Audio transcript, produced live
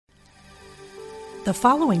The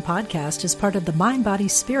following podcast is part of the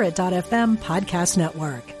MindBodySpirit.fm podcast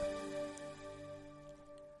network.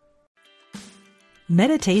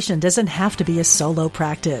 Meditation doesn't have to be a solo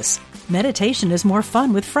practice. Meditation is more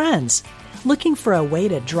fun with friends. Looking for a way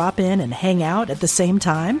to drop in and hang out at the same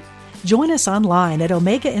time? Join us online at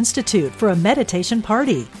Omega Institute for a meditation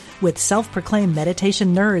party with self-proclaimed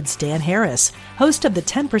meditation nerds Dan Harris, host of the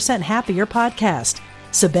 10% Happier podcast,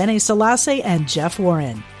 Sebene Selassie, and Jeff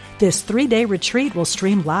Warren. This 3-day retreat will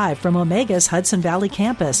stream live from Omega's Hudson Valley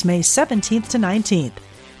campus May 17th to 19th.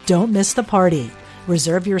 Don't miss the party.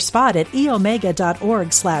 Reserve your spot at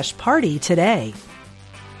eomega.org/party today.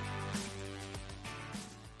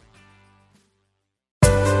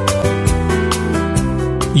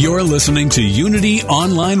 You're listening to Unity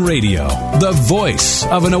Online Radio, the voice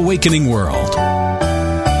of an awakening world.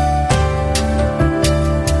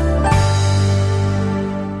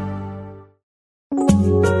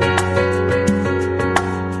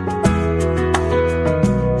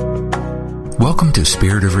 Welcome to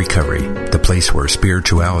Spirit of Recovery, the place where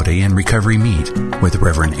spirituality and recovery meet, with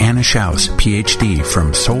Reverend Anna Schaus, Ph.D.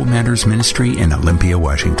 from Soul Matters Ministry in Olympia,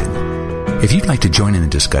 Washington. If you'd like to join in the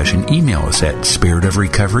discussion, email us at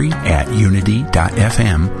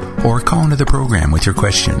spiritofrecovery@unity.fm or call into the program with your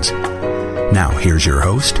questions. Now, here's your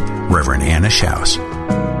host, Reverend Anna Schaus.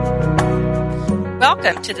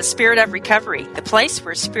 Welcome to the Spirit of Recovery, the place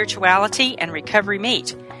where spirituality and recovery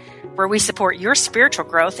meet, where we support your spiritual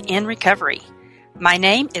growth in recovery. My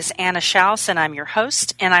name is Anna Schaus, and I'm your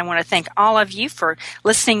host, and I want to thank all of you for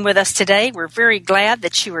listening with us today. We're very glad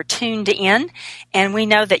that you are tuned in, and we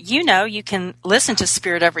know that you can listen to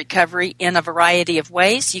Spirit of Recovery in a variety of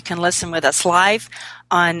ways. You can listen with us live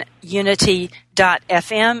on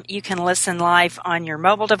Unity.fm. You can listen live on your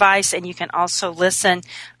mobile device, and you can also listen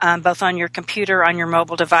both on your computer, on your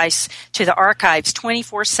mobile device, to the archives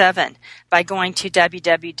 24/7 by going to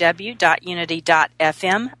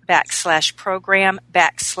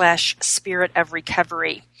www.unity.fm/program/Spirit of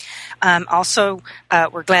Recovery. Also,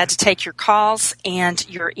 we're glad to take your calls and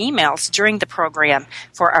your emails during the program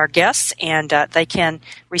for our guests, and they can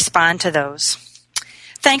respond to those.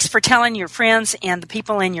 Thanks for telling your friends and the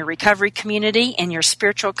people in your recovery community and your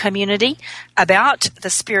spiritual community about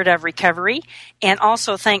the Spirit of Recovery. And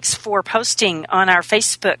also thanks for posting on our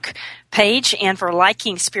Facebook page and for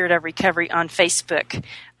liking Spirit of Recovery on Facebook.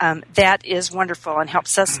 That is wonderful and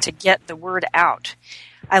helps us to get the word out.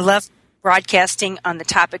 I love broadcasting on the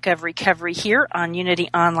topic of recovery here on Unity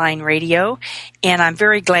Online Radio, and I'm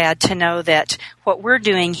very glad to know that what we're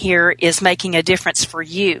doing here is making a difference for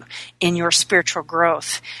you in your spiritual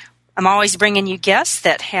growth. I'm always bringing you guests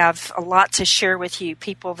that have a lot to share with you,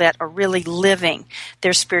 people that are really living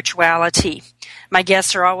their spirituality. My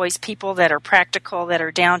guests are always people that are practical, that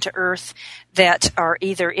are down to earth, that are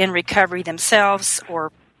either in recovery themselves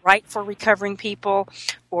or write for recovering people,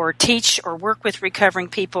 or teach or work with recovering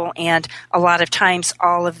people, and a lot of times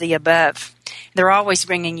all of the above. They're always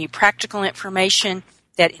bringing you practical information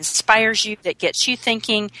that inspires you, that gets you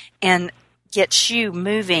thinking, and gets you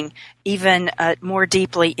moving even more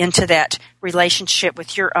deeply into that relationship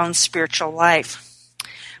with your own spiritual life.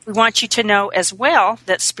 We want you to know as well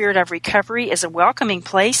that Spirit of Recovery is a welcoming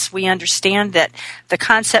place. We understand that the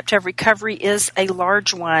concept of recovery is a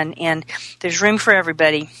large one, and there's room for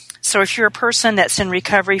everybody. So if you're a person that's in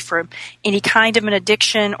recovery from any kind of an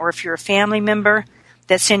addiction, or if you're a family member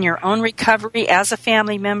that's in your own recovery as a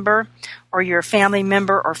family member, or you're a family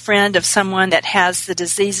member or friend of someone that has the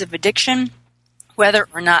disease of addiction, whether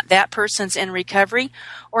or not that person's in recovery,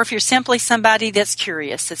 or if you're simply somebody that's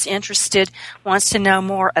curious, that's interested, wants to know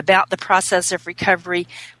more about the process of recovery,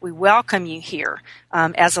 we welcome you here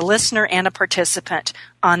as a listener and a participant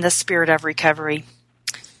on the Spirit of Recovery.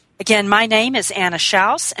 Again, my name is Anna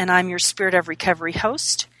Schaus, and I'm your Spirit of Recovery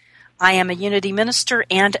host. I am a Unity minister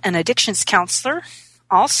and an addictions counselor.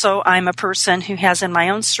 Also, I'm a person who has in my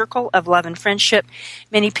own circle of love and friendship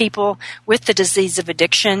many people with the disease of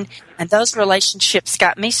addiction, and those relationships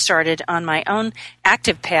got me started on my own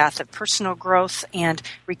active path of personal growth and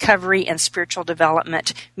recovery and spiritual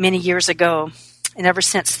development many years ago. And ever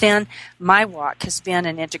since then, my walk has been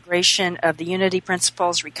an integration of the Unity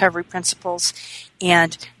principles, recovery principles,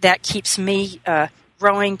 and that keeps me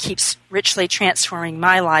growing, keeps richly transforming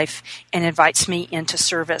my life, and invites me into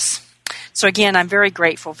service. So again, I'm very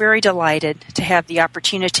grateful, very delighted to have the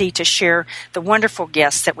opportunity to share the wonderful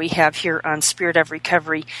guests that we have here on Spirit of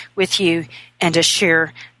Recovery with you, and to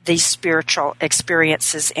share these spiritual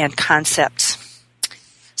experiences and concepts.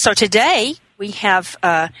 So today we have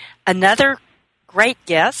another great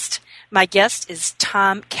guest My guest is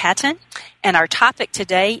Tom Catton, and our topic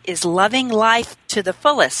today is loving life to the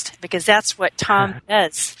fullest, because that's what Tom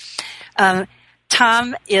does.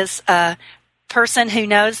 Tom is a person who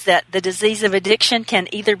knows that the disease of addiction can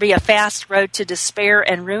either be a fast road to despair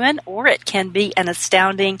and ruin, or it can be an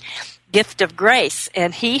astounding gift of grace.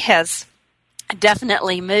 And he has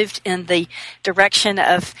definitely moved in the direction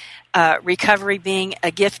of recovery being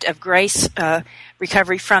a gift of grace,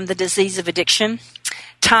 recovery from the disease of addiction.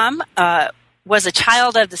 Tom was a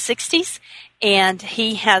child of the 60s, and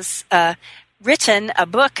he has written a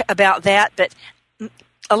book about that, but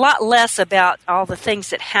a lot less about all the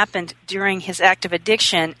things that happened during his active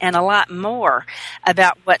addiction, and a lot more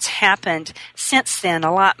about what's happened since then,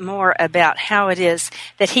 a lot more about how it is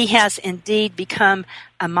that he has indeed become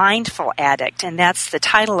a mindful addict. And that's the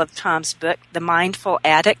title of Tom's book, The Mindful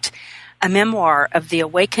Addict, a memoir of the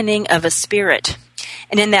awakening of a spirit.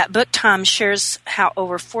 And in that book, Tom shares how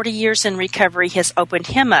over 40 years in recovery has opened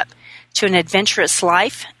him up to an adventurous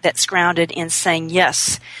life that's grounded in saying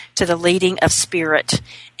yes to the leading of spirit.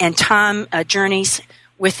 And Tom journeys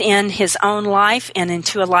within his own life and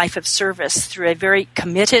into a life of service through a very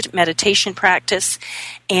committed meditation practice,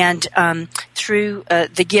 and through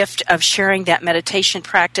the gift of sharing that meditation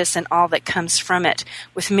practice and all that comes from it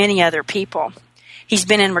with many other people. He's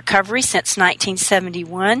been in recovery since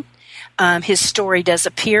 1971. His story does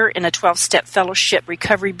appear in a 12-step fellowship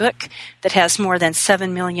recovery book that has more than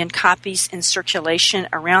 7 million copies in circulation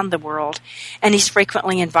around the world. And he's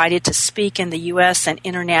frequently invited to speak in the U.S. and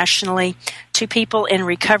internationally to people in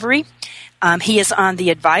recovery. He is on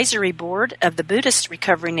the advisory board of the Buddhist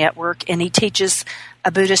Recovery Network, and he teaches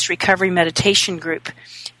a Buddhist recovery meditation group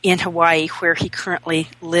in Hawaii, where he currently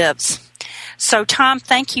lives. So, Tom,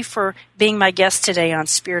 thank you for being my guest today on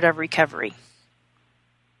Spirit of Recovery.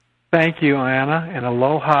 Thank you, Anna, and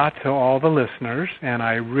aloha to all the listeners. And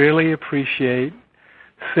I really appreciate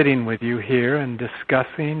sitting with you here and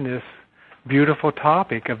discussing this beautiful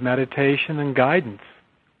topic of meditation and guidance.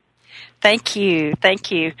 Thank you.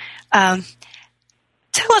 Thank you. Tell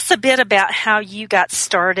us a bit about how you got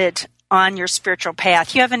started on your spiritual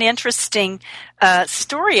path. You have an interesting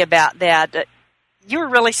story about that. You were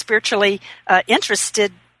really spiritually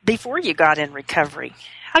interested before you got in recovery.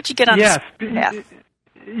 How'd you get on this path?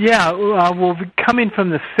 Yeah, well, coming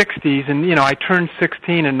from the 60s, and, I turned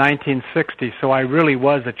 16 in 1960, so I really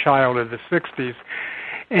was a child of the 60s.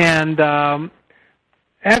 And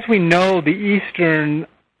as we know, the Eastern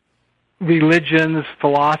religions,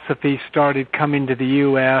 philosophy started coming to the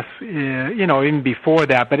U.S., even before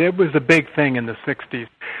that, but it was a big thing in the 60s.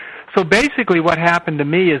 So basically what happened to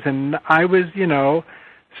me is, and I was,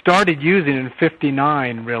 started using in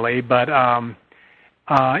 59, really, but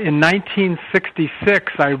in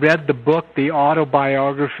 1966, I read the book, The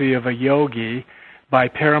Autobiography of a Yogi by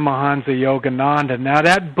Paramahansa Yogananda. Now,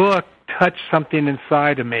 that book touched something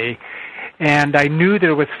inside of me, and I knew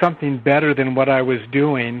there was something better than what I was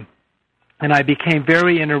doing, and I became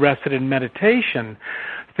very interested in meditation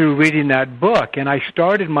through reading that book, and I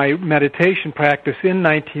started my meditation practice in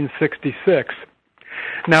 1966.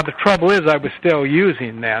 Now, the trouble is I was still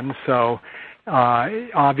using then, so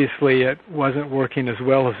obviously it wasn't working as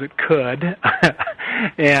well as it could.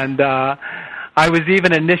 And I was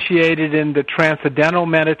even initiated into Transcendental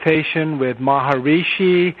Meditation with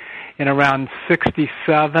Maharishi in around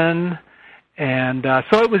 67. And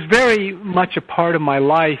so it was very much a part of my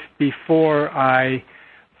life before I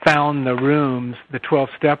found the rooms, the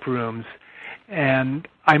 12-step rooms. And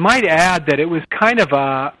I might add that it was kind of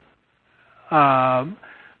a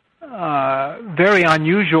very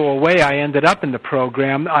unusual way I ended up in the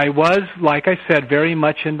program. I was, like I said, very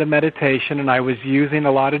much into meditation, and I was using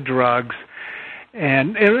a lot of drugs.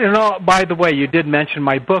 And by the way, you did mention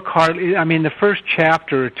my book. The first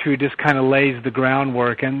chapter or two just kind of lays the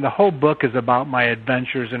groundwork, and the whole book is about my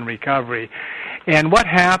adventures in recovery. And what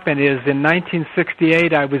happened is, in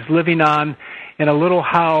 1968, I was living in a little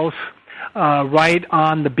house right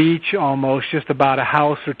on the beach almost, just about a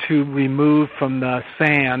house or two removed from the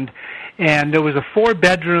sand. And there was a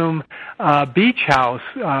 4-bedroom beach house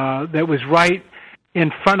that was right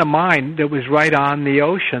in front of mine, that was right on the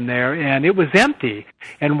ocean there, and it was empty.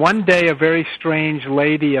 And one day a very strange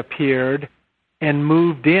lady appeared and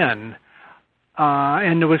moved in.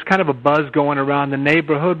 And there was kind of a buzz going around the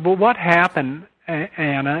neighborhood. Well, what happened,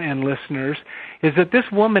 Anna and listeners, is that this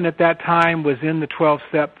woman at that time was in the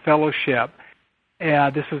 12-step fellowship.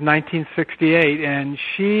 This was 1968, and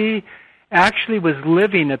she actually was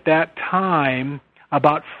living at that time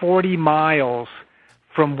about 40 miles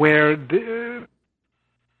from where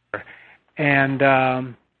and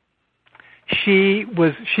she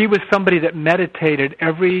was somebody that meditated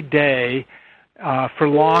every day for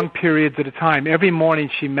long periods at a time. Every morning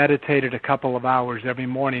she meditated a couple of hours every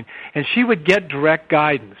morning, and she would get direct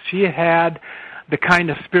guidance. She had the kind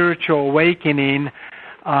of spiritual awakening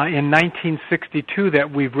in 1962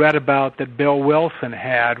 that we've read about that Bill Wilson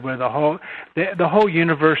had, where the whole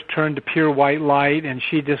universe turned to pure white light, and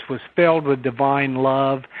she just was filled with divine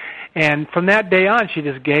love. And from that day on, she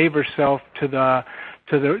just gave herself to the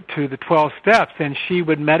 12 steps, and she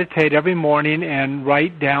would meditate every morning and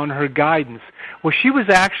write down her guidance. Well, she was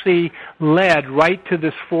actually led right to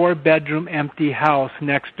this 4-bedroom empty house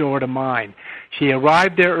next door to mine. She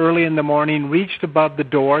arrived there early in the morning, reached above the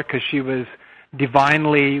door because she was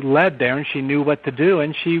divinely led there, and she knew what to do,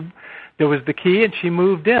 and there was the key, and she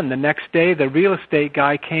moved in. The next day, the real estate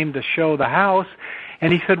guy came to show the house,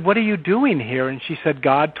 and he said, "What are you doing here?" And she said,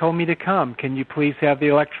 "God told me to come. Can you please have the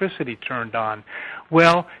electricity turned on?"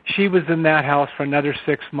 Well, she was in that house for another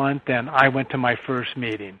 6 months, and I went to my first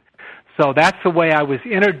meeting. So that's the way I was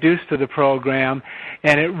introduced to the program,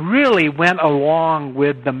 and it really went along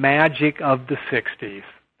with the magic of the 60s.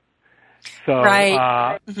 So,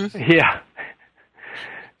 right. Yeah.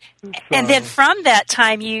 And then from that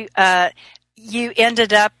time, you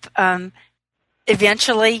ended up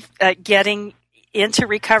eventually getting into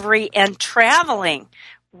recovery and traveling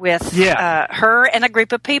with her and a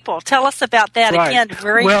group of people. Tell us about that. Right. Again,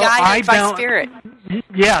 very guided by Spirit.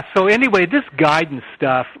 Yeah, so anyway, this guidance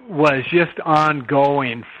stuff was just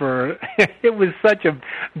ongoing it was such a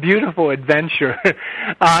beautiful adventure,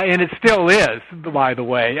 and it still is, by the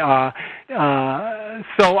way. So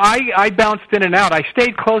I bounced in and out. I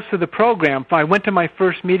stayed close to the program. I went to my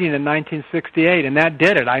first meeting in 1968, and that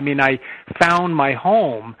did it. I mean, I found my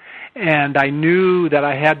home, and I knew that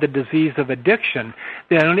I had the disease of addiction.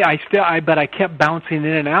 But I kept bouncing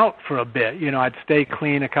in and out for a bit. You know, I'd stay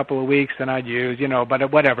clean a couple of weeks, and I'd use,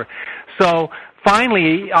 but whatever. So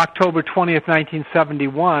finally, October 20th,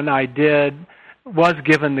 1971, I was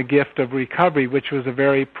given the gift of recovery, which was a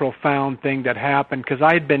very profound thing that happened because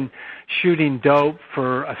I had been shooting dope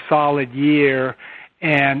for a solid year,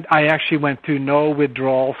 and I actually went through no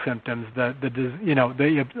withdrawal symptoms.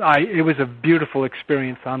 It was a beautiful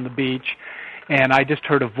experience on the beach, and I just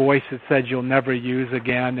heard a voice that said, "You'll never use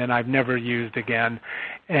again," and I've never used again.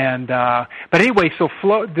 And but anyway, so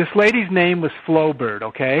this lady's name was Flowbird,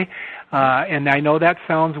 okay? And I know that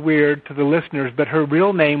sounds weird to the listeners, but her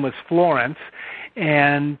real name was Florence.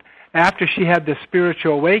 And after she had the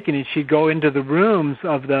spiritual awakening, she'd go into the rooms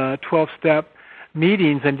of the 12-step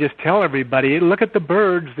meetings and just tell everybody, "Look at the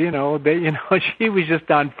birds," she was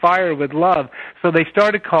just on fire with love. So they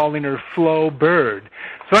started calling her Flo Bird.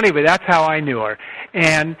 So anyway, that's how I knew her.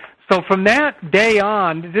 And so from that day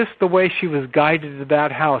on, just the way she was guided to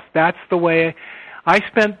that house, that's the way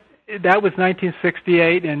that was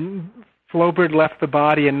 1968, and Flo Bird left the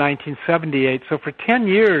body in 1978. So for 10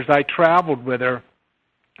 years I traveled with her.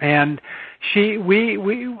 And we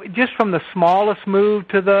just from the smallest move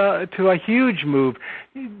to a huge move,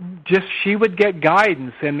 just she would get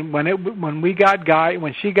guidance, and when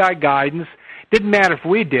she got guidance, didn't matter if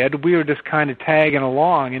we did, we were just kind of tagging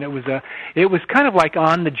along, and it was kind of like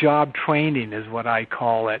on the job training is what I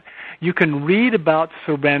call it. You can read about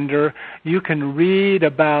surrender, you can read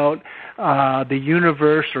about the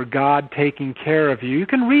universe or God taking care of you. You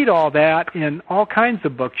can read all that in all kinds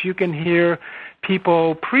of books. You can hear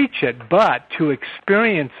people preach it, but to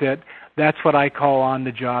experience it, that's what I call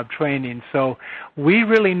on-the-job training. So we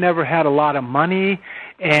really never had a lot of money,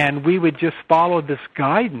 and we would just follow this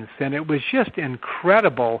guidance, and it was just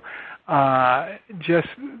incredible. I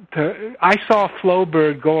saw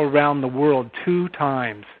Flowbird go around the world 2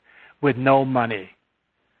 times with no money.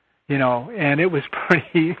 And it was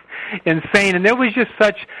pretty insane. And there was just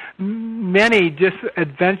such many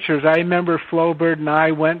adventures. I remember Flowbird and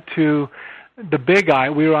I went to the Big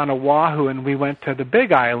Island. We were on Oahu, and we went to the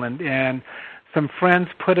Big Island, and some friends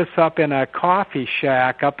put us up in a coffee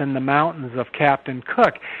shack up in the mountains of Captain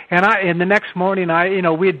Cook. And the next morning,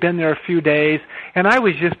 we had been there a few days, and I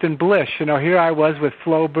was just in bliss. Here I was with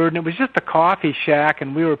Flowbird, and it was just a coffee shack,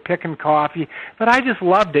 and we were picking coffee, but I just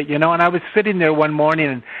loved it, and I was sitting there one morning,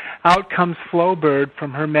 and out comes Flowbird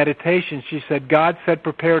from her meditation. She said, "God said,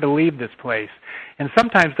 prepare to leave this place." And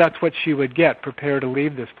sometimes that's what she would get, prepare to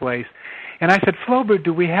leave this place. And I said, "Flowbird,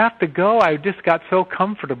 do we have to go? I just got so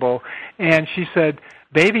comfortable." And she said,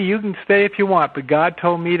 "Baby, you can stay if you want, but God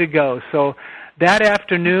told me to go." So that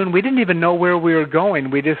afternoon, we didn't even know where we were going.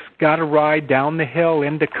 We just got a ride down the hill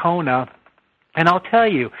into Kona. And I'll tell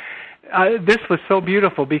you, this was so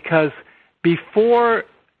beautiful because before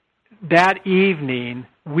that evening,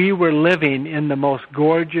 we were living in the most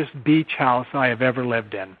gorgeous beach house I have ever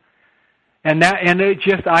lived in. And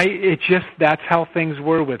that's how things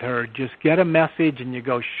were with her. Just get a message and you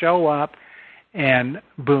go show up, and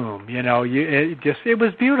boom, it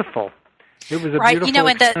was beautiful. It was a beautiful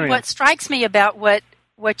experience. And what strikes me about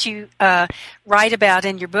what you write about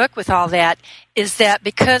in your book with all that is that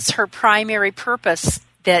because her primary purpose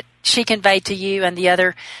that she conveyed to you and the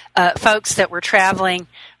other folks that were traveling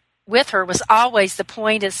with her was always the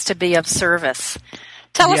point is to be of service.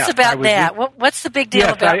 Tell us about that. What's the big deal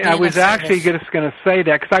about being of service? I was actually just going to say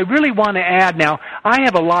that because I really want to add now, I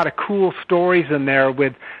have a lot of cool stories in there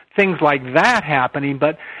with things like that happening,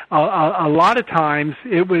 but a lot of times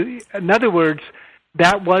it was, in other words,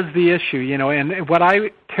 that was the issue, and what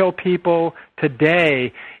I tell people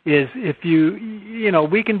today is if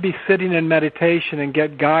we can be sitting in meditation and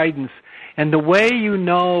get guidance, and the way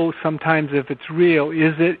sometimes if it's real,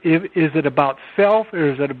 is it about self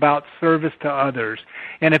or is it about service to others?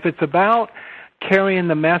 And if it's about carrying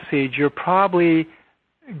the message, you're probably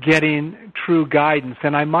getting true guidance.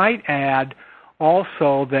 And I might add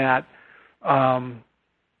also that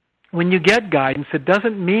when you get guidance, it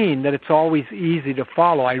doesn't mean that it's always easy to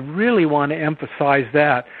follow. I really want to emphasize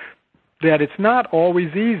that it's not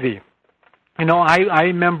always easy. I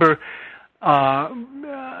remember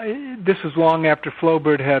this was long after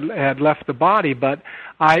Flaubert had left the body, but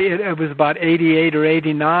it was about 88 or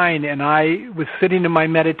 89, and I was sitting in my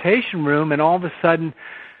meditation room, and all of a sudden,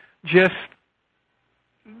 just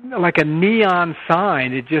like a neon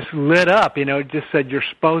sign, it just lit up. It just said, "You're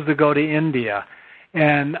supposed to go to India."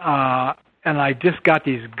 And I just got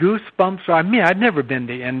these goosebumps. I'd never been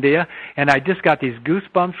to India, and I just got these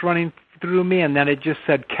goosebumps running through me, and then it just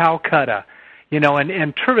said Calcutta.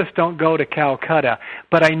 And tourists don't go to Calcutta.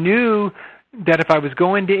 But I knew that if I was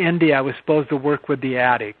going to India, I was supposed to work with the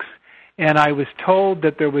addicts. And I was told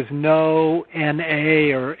that there was no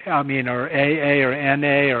AA or AA or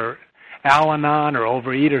NA or Al-Anon or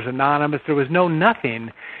Overeaters Anonymous. There was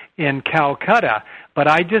nothing in Calcutta. But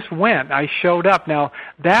I just went. I showed up. Now,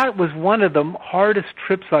 that was one of the hardest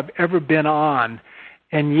trips I've ever been on,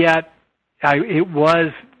 and yet it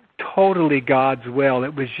was totally God's will.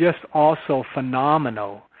 It was just also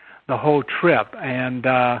phenomenal, the whole trip. And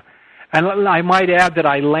I might add that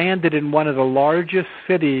I landed in one of the largest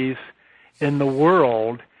cities in the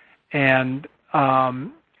world, and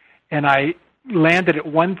I landed at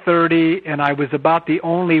 1:30, and I was about the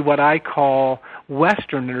only what I call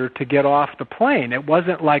Westerner to get off the plane. It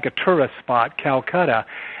wasn't like a tourist spot, Calcutta.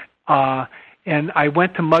 And I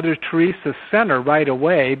went to Mother Teresa's center right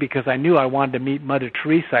away because I knew I wanted to meet Mother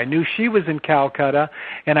Teresa. I knew she was in Calcutta,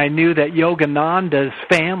 and I knew that Yogananda's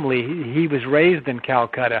family, he was raised in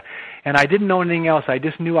Calcutta. And I didn't know anything else. I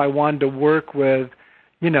just knew I wanted to work with,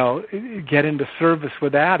 get into service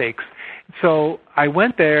with addicts. So I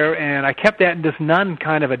went there, and I kept that, and this nun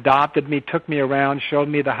kind of adopted me, took me around, showed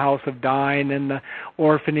me the House of Dying and the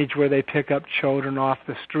orphanage where they pick up children off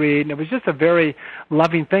the street. And it was just a very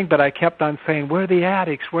loving thing, but I kept on saying, where are the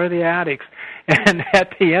addicts? Where are the addicts? And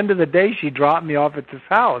at the end of the day, she dropped me off at this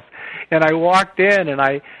house. And I walked in, and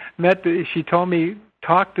I she told me,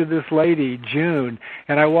 talk to this lady, June.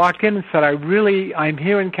 And I walked in and said, I'm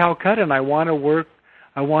here in Calcutta, and I want to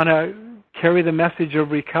carry the message of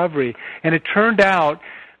recovery. And it turned out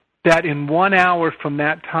that in 1 hour from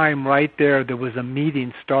that time right there was a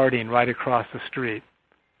meeting starting right across the street.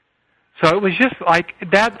 So it was just like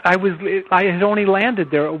that. I had only landed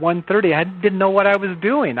there at 1:30. I didn't know what I was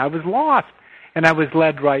doing. I was lost, and I was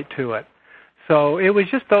led right to it. So it was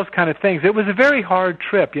just those kind of things. It was a very hard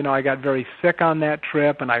trip. I got very sick on that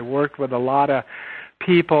trip, and I worked with a lot of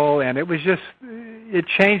people, and it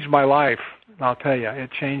changed my life. I'll tell you,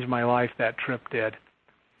 it changed my life, that trip did.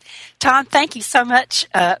 Tom, thank you so much.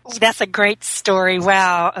 That's a great story.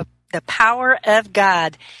 Wow, the power of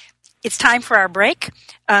God. It's time for our break.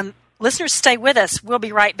 Listeners, stay with us. We'll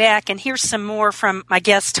be right back. And here's some more from my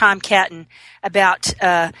guest, Tom Catton, about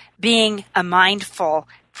being a mindful,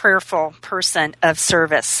 prayerful person of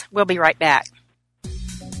service. We'll be right back.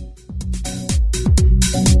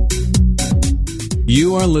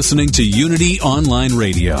 You are listening to Unity Online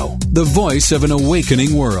Radio, the voice of an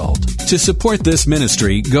awakening world. To support this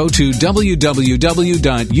ministry, go to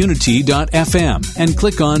www.unity.fm and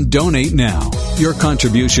click on Donate Now. Your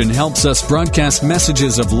contribution helps us broadcast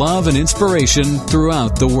messages of love and inspiration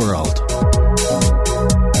throughout the world.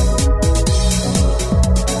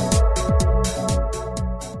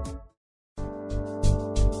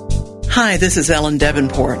 Hi, this is Ellen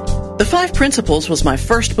Davenport. The 5 Principles was my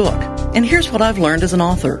first book, and here's what I've learned as an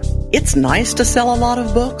author. It's nice to sell a lot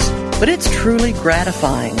of books, but it's truly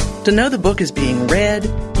gratifying to know the book is being read,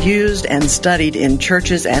 used, and studied in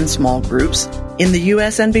churches and small groups in the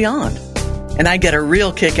U.S. and beyond. And I get a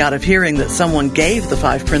real kick out of hearing that someone gave the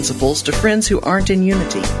 5 principles to friends who aren't in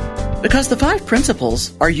unity. Because the 5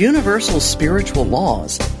 principles are universal spiritual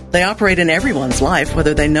laws. They operate in everyone's life,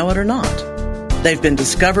 whether they know it or not. They've been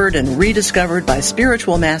discovered and rediscovered by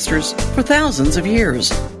spiritual masters for thousands of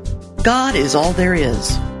years. God is all there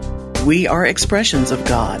is. We are expressions of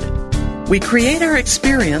God. We create our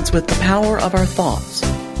experience with the power of our thoughts.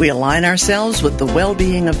 We align ourselves with the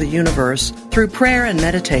well-being of the universe through prayer and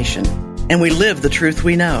meditation. And we live the truth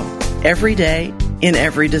we know every day in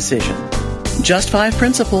every decision. Just 5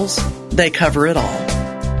 principles. They cover it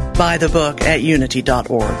all. Buy the book at unity.org.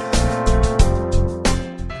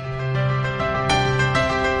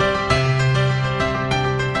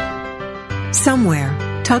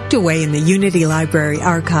 Somewhere, tucked away in the Unity Library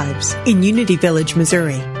archives in Unity Village,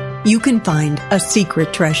 Missouri, you can find a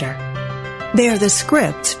secret treasure. They are the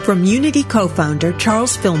scripts from Unity co-founder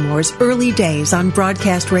Charles Fillmore's early days on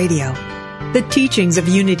broadcast radio. The teachings of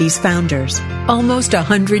Unity's founders, almost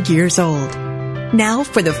 100 years old. Now,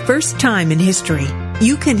 for the first time in history,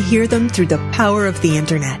 you can hear them through the power of the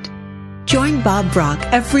Internet. Join Bob Brock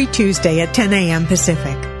every Tuesday at 10 a.m.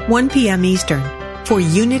 Pacific, 1 p.m. Eastern, for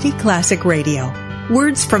Unity Classic Radio,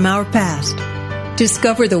 Words from Our Past.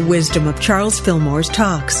 Discover the wisdom of Charles Fillmore's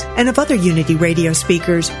talks and of other Unity radio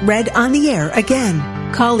speakers read on the air again.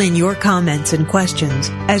 Call in your comments and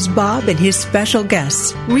questions as Bob and his special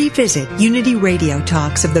guests revisit Unity radio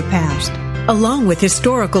talks of the past, along with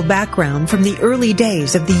historical background from the early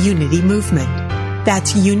days of the Unity movement.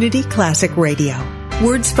 That's Unity Classic Radio,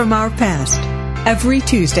 Words from Our Past, every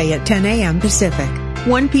Tuesday at 10 a.m. Pacific,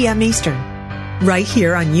 1 p.m. Eastern, right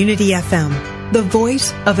here on Unity FM, the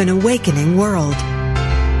voice of an awakening world.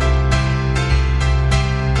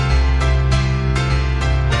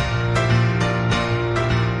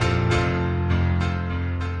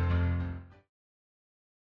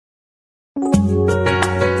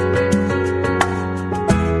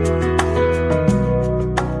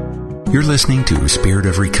 You're listening to Spirit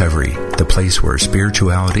of Recovery, the place where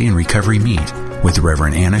spirituality and recovery meet, with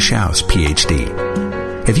Reverend Anna Schaus, Ph.D.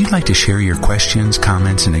 If you'd like to share your questions,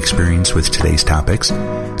 comments, and experience with today's topics,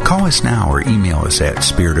 call us now or email us at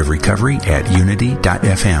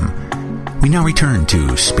spiritofrecovery@unity.fm. We now return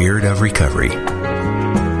to Spirit of Recovery.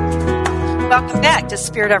 Welcome back to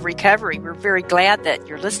Spirit of Recovery. We're very glad that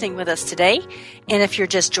you're listening with us today. And if you're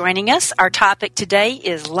just joining us, our topic today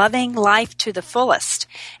is Loving Life to the Fullest.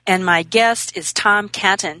 And my guest is Tom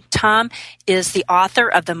Catton. Tom is the author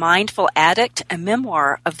of The Mindful Addict, a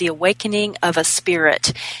memoir of the awakening of a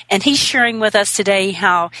spirit. And he's sharing with us today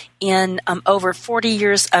how in over 40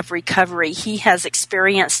 years of recovery, he has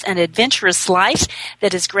experienced an adventurous life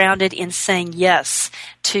that is grounded in saying yes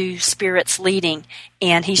to Spirit's leading.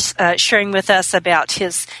 And he's sharing with us about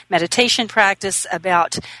his meditation practice,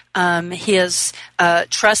 about his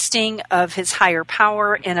trusting of his higher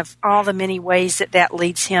power, and of all the many ways that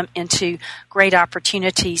leads him into great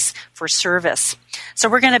opportunities for service. So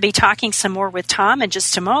we're going to be talking some more with Tom in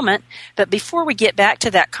just a moment. But before we get back to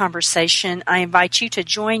that conversation, I invite you to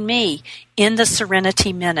join me in the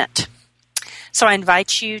Serenity Minute. So I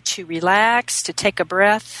invite you to relax, to take a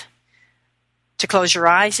breath, to close your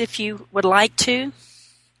eyes if you would like to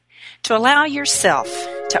allow yourself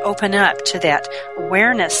to open up to that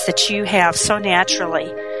awareness that you have so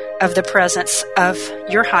naturally of the presence of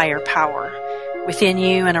your higher power within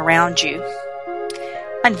you and around you.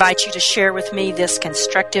 I invite you to share with me this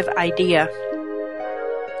constructive idea.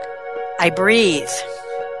 I breathe.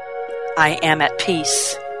 I am at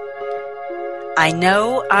peace. I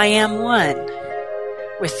know I am one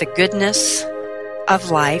with the goodness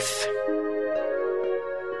of life.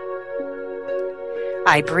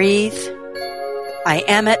 I breathe. I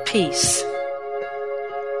am at peace.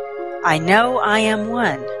 I know I am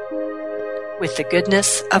one with the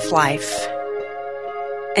goodness of life.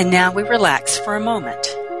 And now we relax for a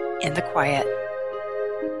moment in the quiet.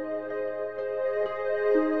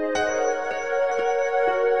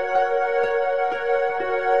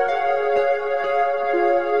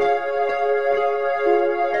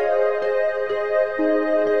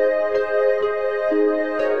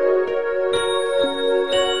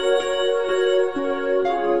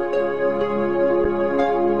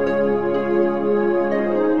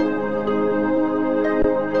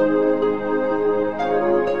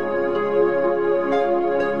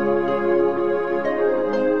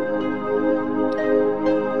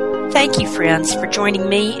 Thank you, friends, for joining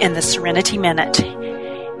me in the Serenity Minute.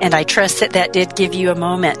 And I trust that did give you a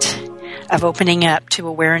moment of opening up to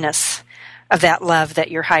awareness of that love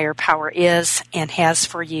that your higher power is and has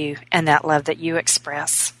for you, and that love that you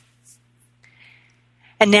express.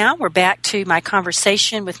 And now we're back to my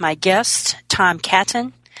conversation with my guest, Tom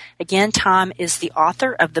Catton. Again, Tom is the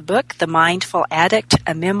author of the book, The Mindful Addict,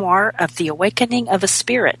 a memoir of the awakening of a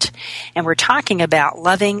spirit. And we're talking about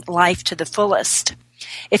loving life to the fullest.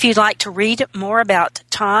 If you'd like to read more about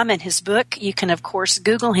Tom and his book, you can, of course,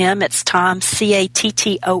 Google him. It's Tom,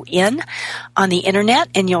 Catton, on the Internet,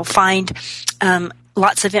 and you'll find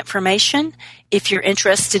lots of information. If you're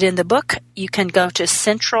interested in the book, you can go to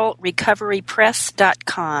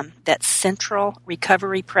centralrecoverypress.com. That's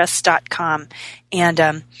centralrecoverypress.com.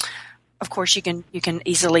 And, of course, you can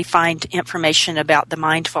easily find information about The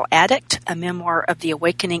Mindful Addict, a memoir of the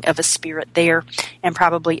awakening of a spirit there, and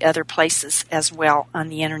probably other places as well on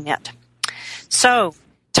the Internet. So,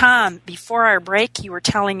 Tom, before our break, you were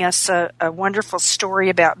telling us a wonderful story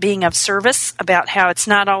about being of service, about how it's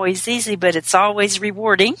not always easy, but it's always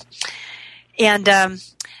rewarding. And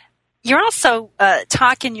you're also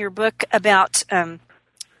talk in your book about the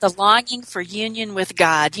longing for union with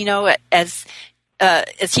God. You know, as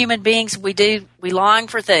human beings, we long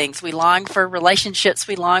for things. We long for relationships.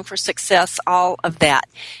 We long for success, all of that.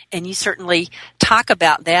 And you certainly talk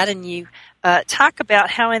about that, and you talk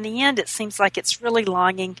about how in the end it seems like it's really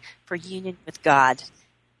longing for union with God.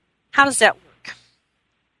 How does that work?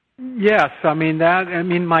 Yes,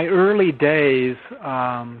 my early days,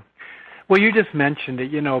 well, you just mentioned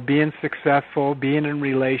it, being successful, being in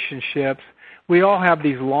relationships. We all have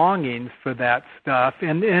these longings for that stuff,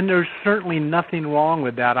 and there's certainly nothing wrong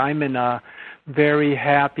with that. I'm in a very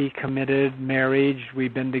happy, committed marriage.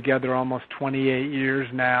 We've been together almost 28 years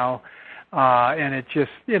now, and it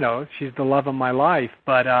just, she's the love of my life.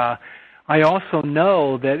 But I also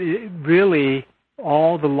know that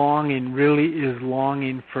all the longing really is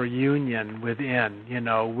longing for union within,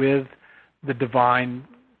 with the divine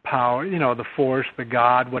power, the force, the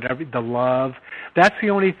God, whatever, the love. That's the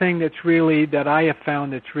only thing that I have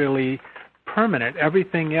found that's really permanent.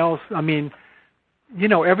 Everything else,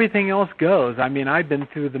 everything else goes. I've been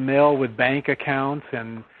through the mill with bank accounts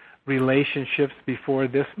and relationships before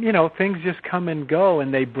this. Things just come and go,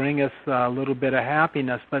 and they bring us a little bit of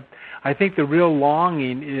happiness. But I think the real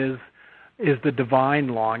longing is the divine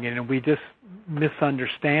longing, and we just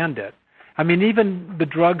misunderstand it. Even the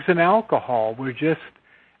drugs and alcohol were just,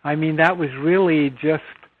 that was really just,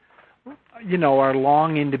 our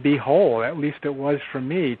longing to be whole. At least it was for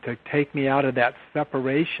me, to take me out of that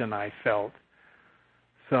separation I felt.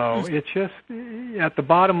 So it's just, at the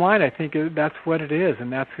bottom line, I think that's what it is,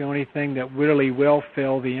 and that's the only thing that really will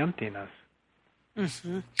fill the emptiness.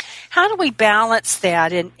 Mm-hmm. How do we balance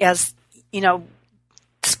that as,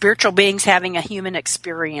 spiritual beings having a human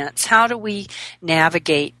experience? How do we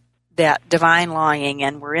navigate that divine longing,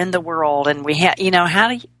 and we're in the world, and we how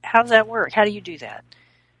does that work? How do you do that?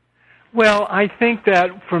 Well, I think that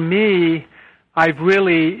for me, I've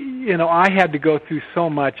really, I had to go through so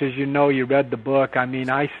much. As you know, you read the book.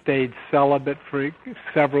 I stayed celibate for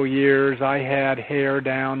several years. I had hair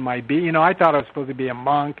down my beard. I thought I was supposed to be a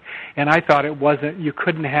monk, and I thought you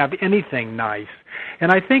couldn't have anything nice.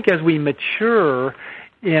 And I think as we mature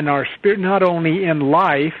in our spirit, not only in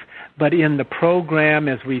life, but in the program,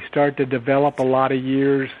 as we start to develop a lot of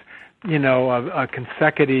years, of a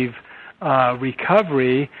consecutive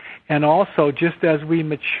recovery, and also just as we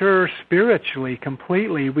mature spiritually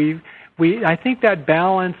completely, I think that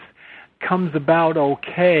balance comes about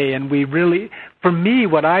okay. And we really, for me,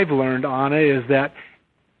 what I've learned, Anna, is that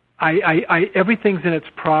I everything's in its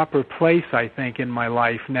proper place, I think, in my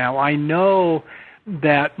life now. I know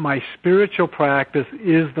that my spiritual practice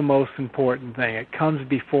is the most important thing. It comes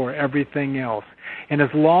before everything else. And as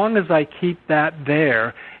long as I keep that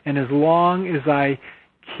there, and as long as I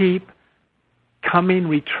keep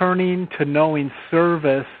returning to knowing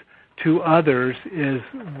service to others is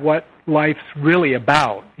what life's really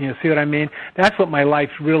about. See what I mean? That's what my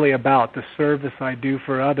life's really about, the service I do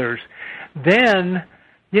for others. Then,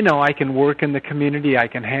 I can work in the community, I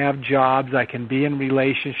can have jobs, I can be in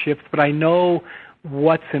relationships, but I know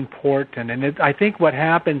what's important. And I think what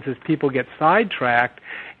happens is people get sidetracked,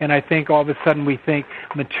 and I think all of a sudden we think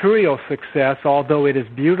material success, although it is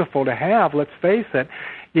beautiful to have, let's face it,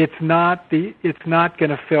 it's not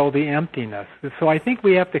going to fill the emptiness. So I think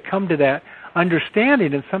we have to come to that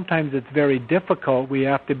understanding, and sometimes it's very difficult. We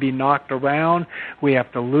have to be knocked around. We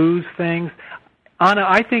have to lose things. Anna,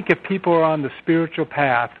 I think if people are on the spiritual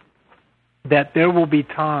path, that there will be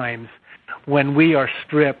times when we are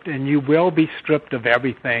stripped, and you will be stripped of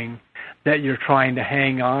everything that you're trying to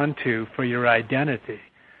hang on to for your identity.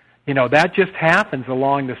 That just happens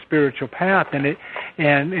along the spiritual path, and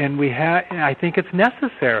I think it's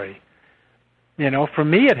necessary. For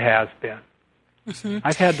me it has been. Mm-hmm.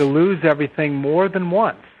 I've had to lose everything more than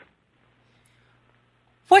once.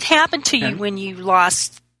 What happened to you when you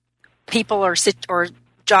lost people or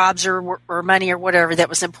jobs or money or whatever that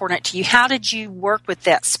was important to you? How did you work with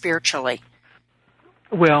that spiritually?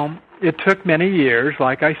 Well, it took many years,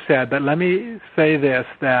 like I said, but let me say this,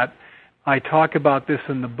 that I talk about this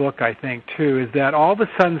in the book, I think, too, is that all of a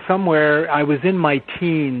sudden somewhere I was in my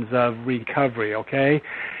teens of recovery, okay?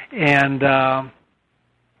 And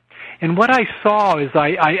what I saw is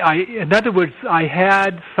in other words, I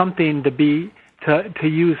had something to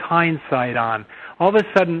use hindsight on. All of a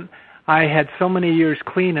sudden, I had so many years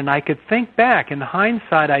clean, and I could think back. In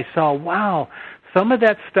hindsight, I saw, wow, some of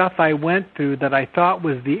that stuff I went through that I thought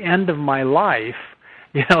was the end of my life,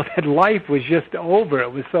 that life was just over.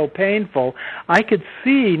 It was so painful. I could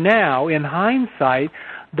see now, in hindsight,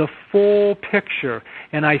 the full picture,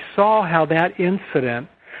 and I saw how that incident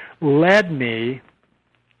led me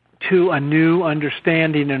to a new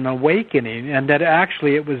understanding and awakening, and that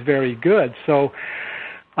actually it was very good. So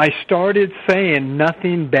I started saying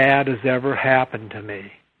nothing bad has ever happened to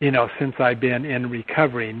me, since I've been in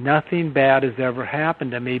recovery. Nothing bad has ever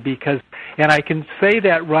happened to me and I can say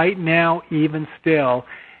that right now even still,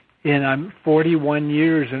 I'm 41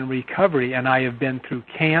 years in recovery, and I have been through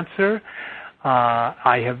cancer.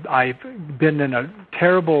 I've been in a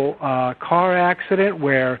terrible car accident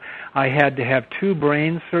where I had to have 2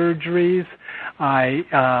 brain surgeries.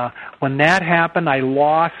 When that happened, I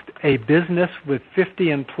lost a business with 50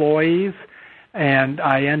 employees, and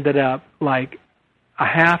I ended up like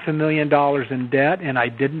 $500,000 in debt, and I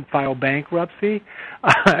didn't file bankruptcy,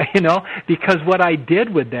 because what I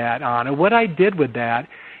did with that, Anna,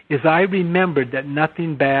 is I remembered that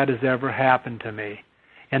nothing bad has ever happened to me,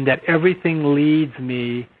 and that everything leads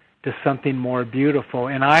me to something more beautiful.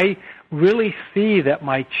 And I really see that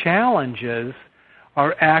my challenges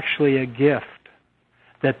are actually a gift,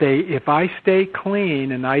 that if I stay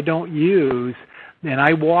clean and I don't use, and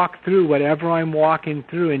I walk through whatever I'm walking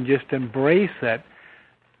through and just embrace it,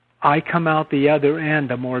 I come out the other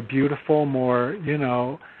end a more beautiful, more,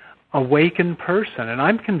 awakened person. And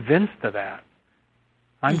I'm convinced of that.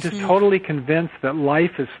 I'm just totally convinced that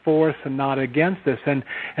life is for us and not against us. And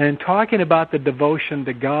in talking about the devotion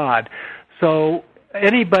to God, so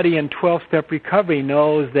anybody in 12-step recovery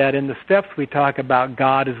knows that in the steps we talk about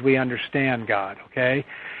God as we understand God, okay?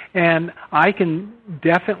 And I can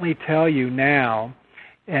definitely tell you now,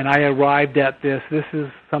 and I arrived at this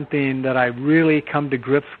is something that I really come to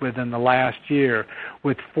grips with in the last year.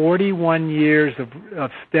 With 41 years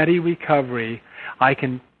of steady recovery, I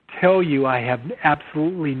can tell you I have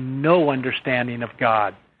absolutely no understanding of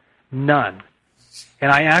God. None.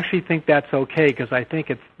 And I actually think that's okay, because I think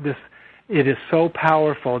it is so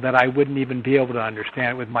powerful that I wouldn't even be able to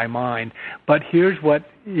understand it with my mind. But here's what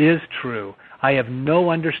is true. I have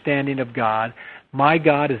no understanding of God. My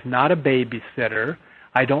God is not a babysitter.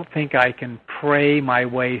 I don't think I can pray my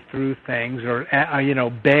way through things or,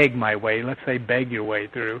 beg my way. Let's say beg your way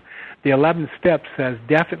through. The 11th step says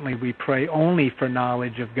definitely we pray only for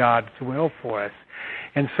knowledge of God's will for us.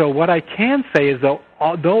 And so what I can say is,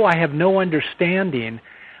 although I have no understanding,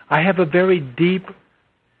 I have a very deep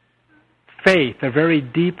faith, a very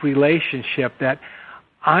deep relationship that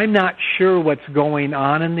I'm not sure what's going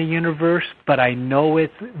on in the universe, but I know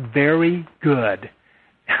it's very good.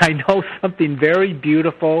 I know something very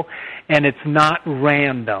beautiful, and it's not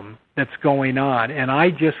random that's going on, and I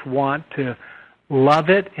just want to love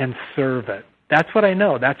it and serve it. That's what I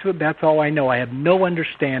know. That's all I know. I have no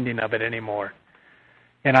understanding of it anymore,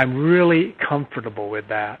 and I'm really comfortable with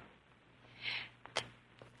that.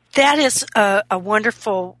 That is a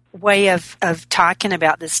wonderful way of talking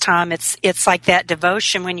about this time. It's like that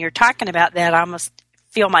devotion. When you're talking about that, I almost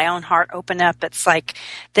feel my own heart open up. It's like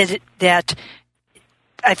that.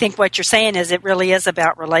 I think what you're saying is it really is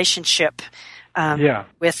about relationship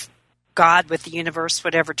with God, with the universe,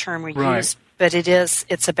 whatever term we use. But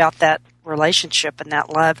it's about that relationship and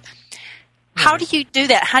that love. Right. How do you do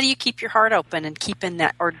that? How do you keep your heart open and keep in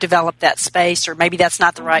that, or develop that space? Or maybe that's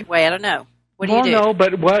not the right way. I don't know. What do you do? No,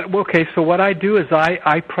 but so what I do is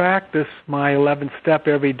I practice my 11th step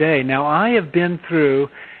every day. Now, I have been through,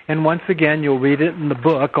 and once again, you'll read it in the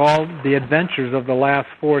book, all the adventures of the last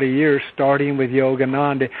 40 years, starting with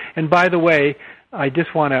Yogananda. And by the way, I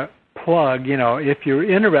just want to plug, if you're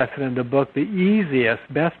interested in the book, the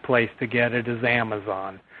easiest, best place to get it is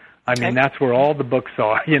Amazon. I mean, that's where all the books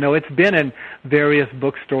are. It's been in various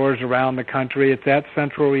bookstores around the country. It's at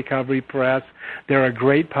Central Recovery Press. They're a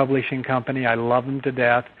great publishing company. I love them to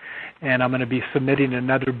death. and I'm going to be submitting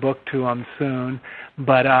another book to them soon.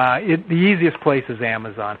 But the easiest place is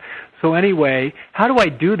Amazon. So anyway, how do I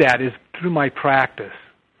do that? Is through my practice.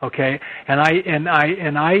 Okay, and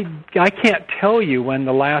I can't tell you when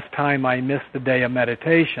the last time I missed a day of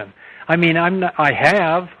meditation. I mean, I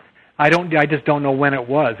just don't know when it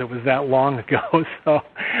was. It was that long ago. So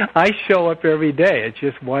I show up every day. It's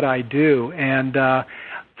just what I do. And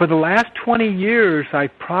for the last 20 years, I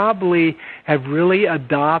probably have really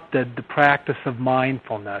adopted the practice of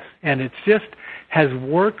mindfulness, and it just has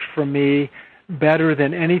worked for me better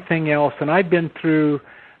than anything else. And I've been through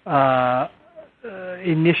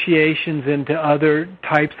initiations into other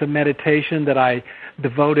types of meditation that I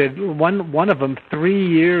devoted, one of them 3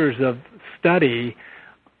 years of study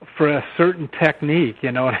for a certain technique,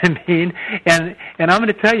 you know what I mean? And I'm going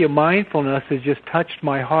to tell you, mindfulness has just touched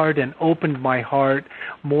my heart and opened my heart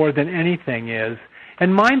more than anything is.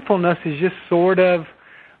 And mindfulness is just sort of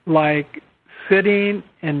like sitting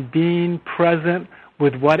and being present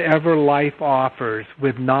with whatever life offers,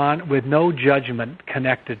 with no judgment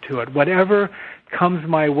connected to it. Whatever comes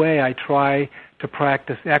my way, I try to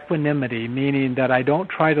practice equanimity, meaning that I don't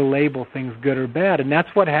try to label things good or bad. And that's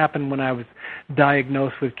what happened when I was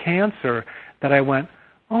diagnosed with cancer, that I went,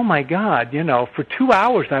 oh my God, you know, for 2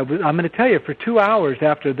 hours, I'm going to tell you, for 2 hours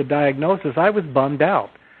after the diagnosis, I was bummed out.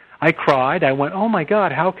 I cried. I went, oh my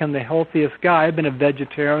God, how can the healthiest guy, I've been a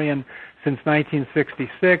vegetarian since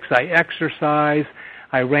 1966, I exercise,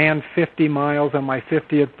 I ran 50 miles on my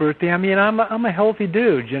 50th birthday. I mean, I'm a healthy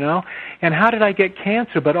dude, you know. And how did I get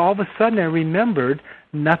cancer? But all of a sudden I remembered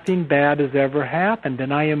nothing bad has ever happened,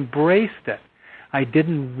 and I embraced it. I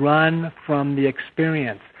didn't run from the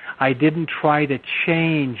experience. I didn't try to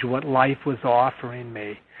change what life was offering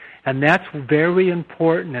me. And that's very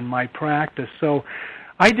important in my practice. So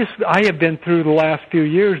I have been through the last few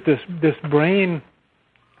years this brain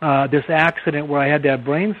this accident where I had to have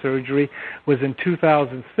brain surgery was in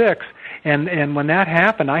 2006, and when that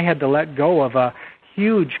happened, I had to let go of a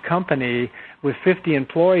huge company with 50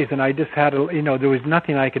 employees, and I just had to, you know, there was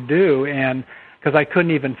nothing I could do, and because I couldn't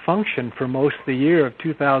even function for most of the year of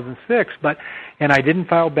 2006, and I didn't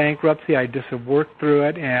file bankruptcy. I just have worked through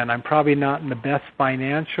it, and I'm probably not in the best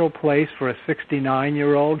financial place for a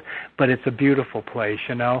 69-year-old, but it's a beautiful place,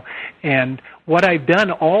 you know. And what I've done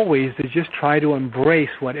always is just try to embrace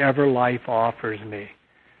whatever life offers me.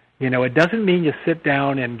 You know, it doesn't mean you sit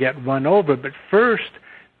down and get run over, but first,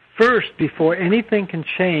 before anything can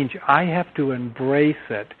change, I have to embrace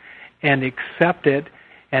it and accept it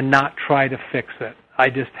and not try to fix it. I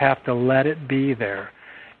just have to let it be there.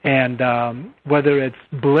 And whether it's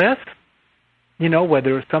bliss, you know,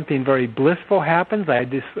 whether something very blissful happens, I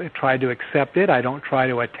just try to accept it. I don't try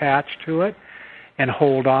to attach to it and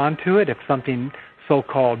hold on to it. If something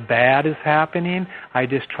so-called bad is happening, I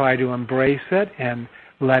just try to embrace it and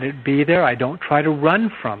let it be there. I don't try to run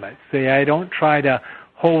from it. See, I don't try to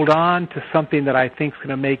hold on to something that I think is going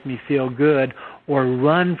to make me feel good or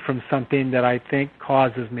run from something that I think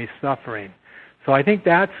causes me suffering. So I think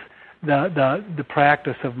that's the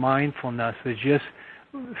practice of mindfulness, is just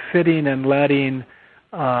sitting and letting,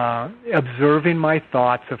 observing my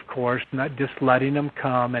thoughts, of course, not just letting them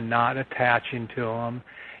come and not attaching to them.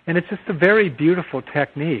 And it's just a very beautiful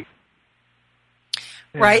technique.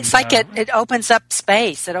 Right. It's like it opens up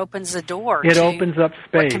space. It opens the door. It opens up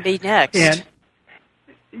space. What can be next. And,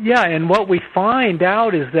 yeah, and what we find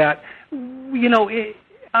out is that, you know,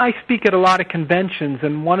 I speak at a lot of conventions,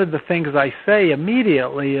 and one of the things I say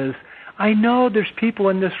immediately is, I know there's people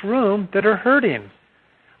in this room that are hurting.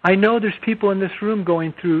 I know there's people in this room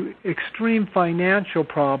going through extreme financial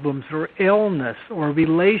problems or illness or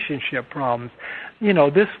relationship problems. You know,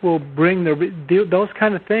 this will bring those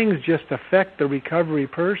kind of things just affect the recovery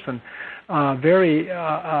person a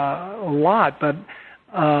lot. But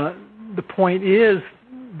the point is,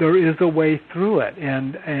 there is a way through it,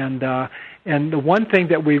 and the one thing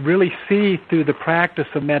that we really see through the practice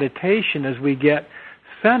of meditation is we get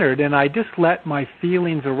centered, and I just let my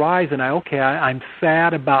feelings arise, and I'm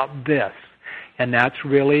sad about this, and that's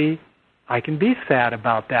really, I can be sad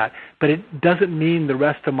about that, but it doesn't mean the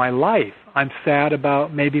rest of my life. I'm sad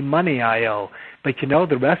about maybe money I owe, but you know,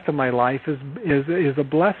 the rest of my life is a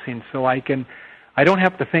blessing, so I don't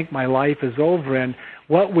have to think my life is over. And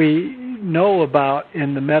what we know about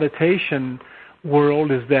in the meditation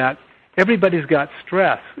world is that everybody's got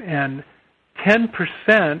stress, and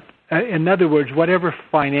 10%, in other words, whatever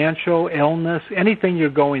financial illness, anything you're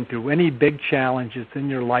going through, any big challenges in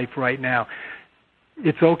your life right now,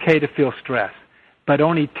 it's okay to feel stress. But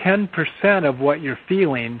only 10% of what you're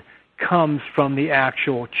feeling comes from the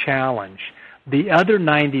actual challenge. The other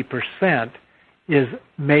 90% is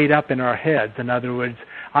made up in our heads. In other words,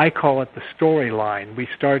 I call it the storyline. We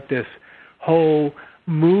start this whole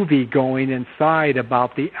movie going inside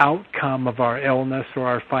about the outcome of our illness or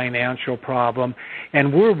our financial problem,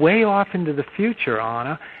 and we're way off into the future,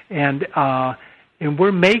 Anna, and we're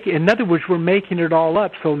in other words, we're making it all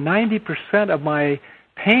up. So 90% of my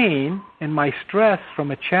pain and my stress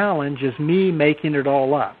from a challenge is me making it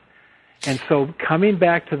all up. And so coming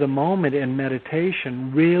back to the moment in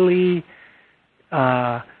meditation really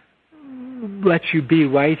lets you be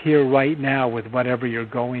right here, right now with whatever you're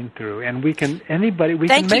going through. And we can make it through.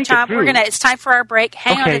 Thank you, Tom. It's time for our break.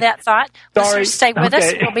 Hang on to that thought. Sorry. Listeners, stay with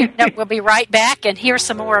us. We'll be right back and hear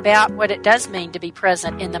some more about what it does mean to be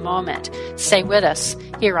present in the moment. Stay with us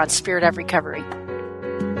here on Spirit of Recovery.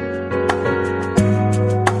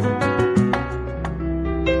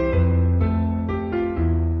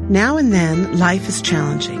 Now and then, life is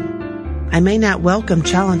challenging. I may not welcome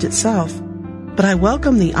challenge itself, but I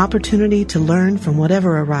welcome the opportunity to learn from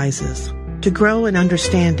whatever arises, to grow in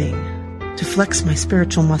understanding, to flex my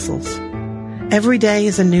spiritual muscles. Every day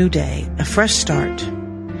is a new day, a fresh start.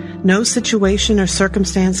 No situation or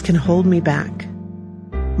circumstance can hold me back.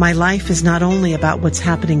 My life is not only about what's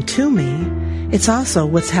happening to me, it's also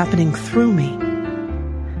what's happening through me.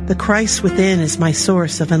 The Christ within is my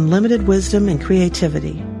source of unlimited wisdom and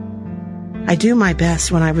creativity. I do my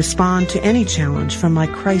best when I respond to any challenge from my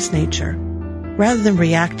Christ nature, rather than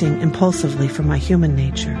reacting impulsively from my human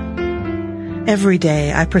nature. Every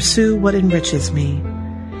day I pursue what enriches me,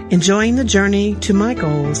 enjoying the journey to my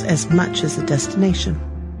goals as much as the destination.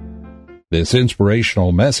 This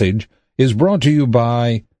inspirational message is brought to you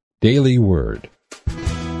by Daily Word.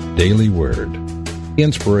 Daily Word.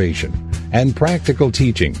 Inspiration and practical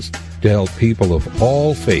teachings to help people of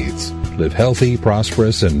all faiths live healthy,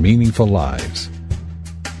 prosperous, and meaningful lives.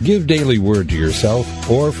 Give Daily Word to yourself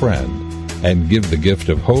or a friend, and give the gift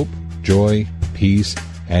of hope, joy, peace,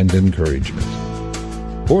 and encouragement.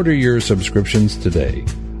 Order your subscriptions today,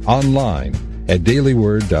 online at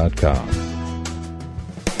dailyword.com.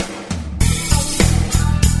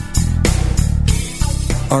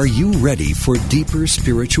 Are you ready for deeper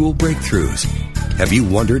spiritual breakthroughs? Have you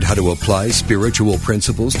wondered how to apply spiritual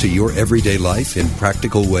principles to your everyday life in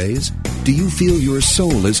practical ways? Do you feel your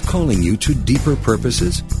soul is calling you to deeper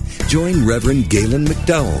purposes? Join Reverend Galen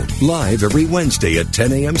McDowell live every Wednesday at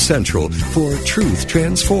 10 a.m. Central for Truth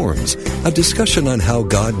Transforms, a discussion on how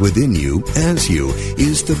God within you, as you,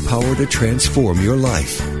 is the power to transform your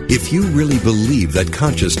life. If you really believe that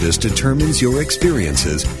consciousness determines your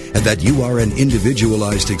experiences and that you are an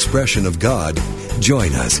individualized expression of God,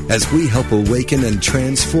 join us as we help awaken and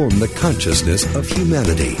transform the consciousness of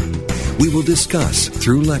humanity. We will discuss,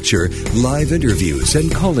 through lecture, live interviews,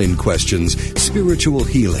 and call-in questions, spiritual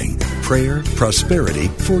healing, prayer, prosperity,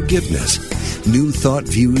 forgiveness, new thought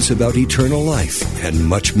views about eternal life, and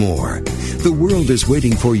much more. The world is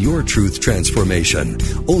waiting for your truth transformation,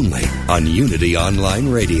 only on Unity Online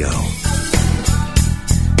Radio.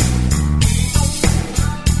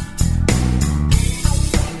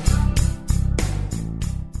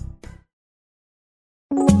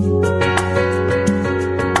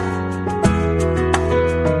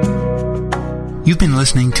 You've been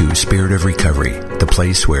listening to Spirit of Recovery, the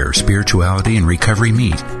place where spirituality and recovery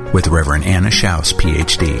meet, with Reverend Anna Schaus,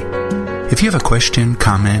 Ph.D. If you have a question,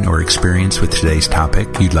 comment, or experience with today's topic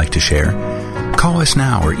you'd like to share, call us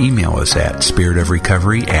now or email us at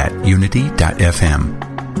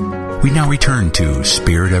spiritofrecovery@unity.fm. We now return to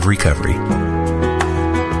Spirit of Recovery.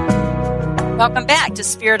 Welcome back to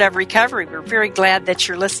Spirit of Recovery. We're very glad that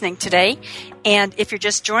you're listening today. And if you're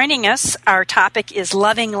just joining us, our topic is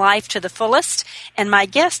Loving Life to the Fullest. And my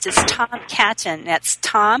guest is Tom Catton. That's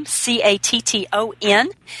Tom, C-A-T-T-O-N.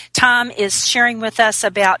 Tom is sharing with us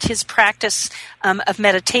about his practice of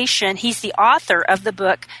meditation. He's the author of the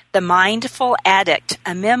book, The Mindful Addict,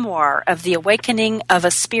 a memoir of the awakening of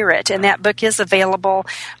a spirit. And that book is available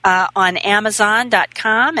on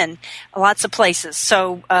Amazon.com and lots of places.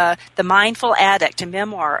 So The Mindful Addict, a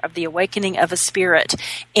memoir of the awakening of a spirit.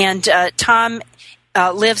 And Tom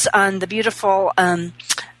lives on the beautiful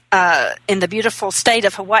in the beautiful state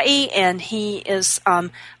of Hawaii, and he is a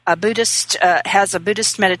Buddhist, has a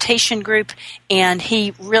Buddhist meditation group, and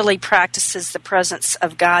he really practices the presence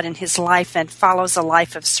of God in his life and follows a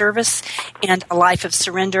life of service and a life of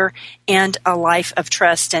surrender and a life of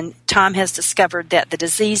trust. And Tom has discovered that the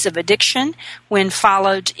disease of addiction, when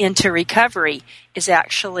followed into recovery, is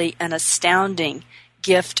actually an astounding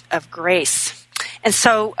gift of grace. And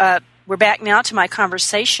so we're back now to my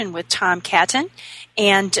conversation with Tom Catton,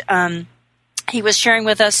 and he was sharing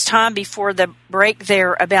with us, Tom, before the break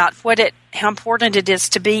there about how important it is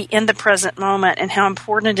to be in the present moment and how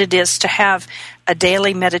important it is to have a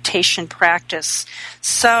daily meditation practice.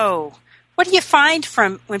 So, what do you find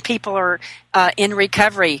from when people are in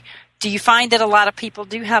recovery? Do you find that a lot of people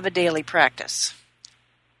do have a daily practice?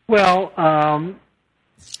 Well,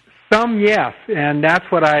 some yes, and that's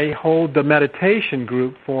what I hold the meditation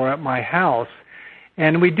group for at my house.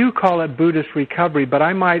 And we do call it Buddhist recovery, but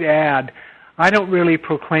I might add, I don't really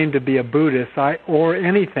proclaim to be a Buddhist or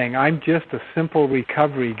anything. I'm just a simple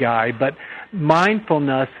recovery guy. But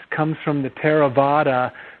mindfulness comes from the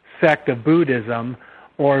Theravada sect of Buddhism,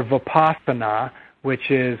 or Vipassana,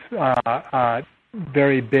 which is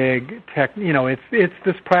very big it's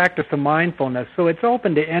this practice of mindfulness. So it's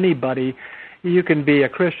open to anybody. You can be a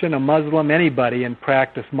Christian, a Muslim, anybody, and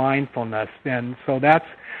practice mindfulness. And so that's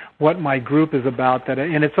what my group is about.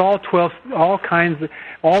 And it's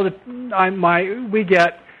we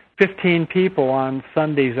get 15 people on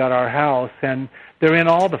Sundays at our house, and they're in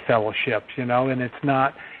all the fellowships, and it's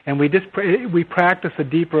not. And we practice a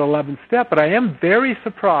deeper 11th step. But I am very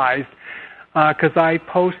surprised because I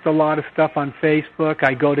post a lot of stuff on Facebook.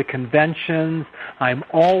 I go to conventions. I'm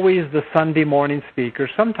always the Sunday morning speaker,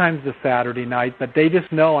 sometimes the Saturday night, but they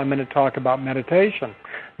just know I'm going to talk about meditation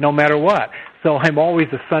no matter what. So I'm always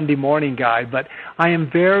a Sunday morning guy. But I am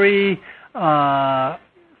very,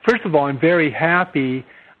 first of all, I'm very happy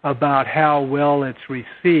about how well it's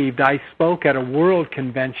received. I spoke at a world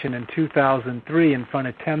convention in 2003 in front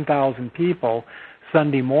of 10,000 people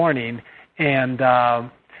Sunday morning, and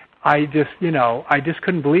I just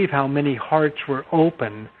couldn't believe how many hearts were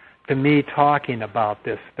open to me talking about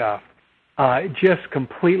this stuff. Just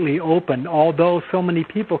completely open, although so many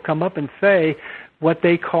people come up and say what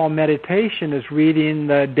they call meditation is reading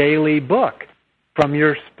the daily book from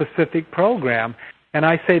your specific program. And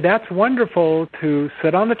I say that's wonderful to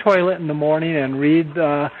sit on the toilet in the morning and read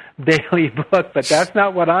the daily book, but that's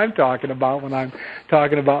not what I'm talking about when I'm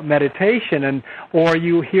talking about meditation. Or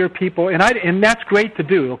you hear people, and that's great to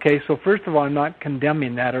do. Okay, so first of all, I'm not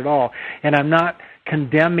condemning that at all, and I'm not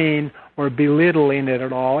condemning or belittling it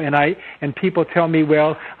at all. And people tell me,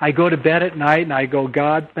 well, I go to bed at night and I go,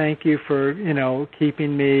 God, thank you for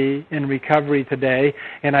keeping me in recovery today.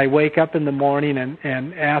 And I wake up in the morning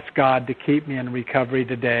and ask God to keep me in recovery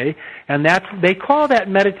today. And they call that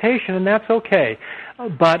meditation, and that's okay.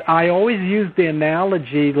 But I always use the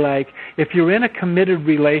analogy like if you're in a committed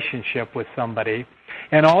relationship with somebody,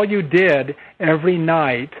 and all you did every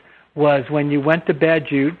night was when you went to bed,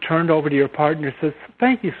 you turned over to your partner and said,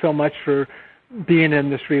 thank you so much for being in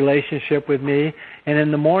this relationship with me. And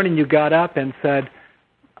in the morning you got up and said,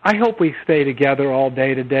 I hope we stay together all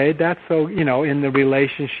day today. That's so, in the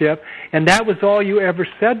relationship. And that was all you ever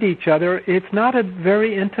said to each other. It's not a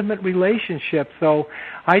very intimate relationship. So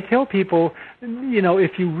I tell people,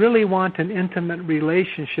 if you really want an intimate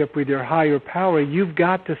relationship with your higher power, you've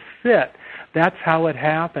got to sit. That's how it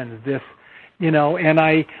happens. And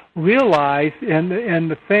I realize, and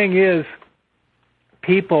the thing is,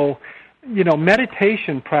 people,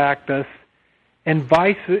 meditation practice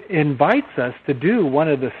invites us to do one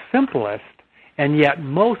of the simplest and yet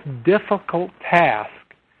most difficult tasks,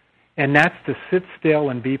 and that's to sit still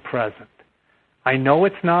and be present. I know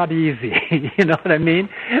it's not easy, you know what I mean?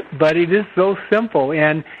 But it is so simple,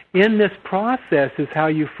 and in this process is how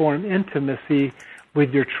you form intimacy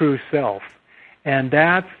with your true self. And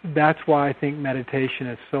that's why I think meditation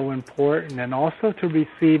is so important, and also to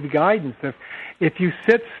receive guidance. If you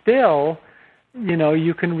sit still,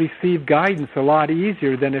 you can receive guidance a lot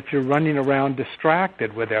easier than if you're running around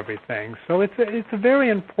distracted with everything. So it's a very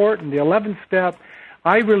important. The 11th step,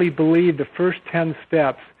 I really believe the first 10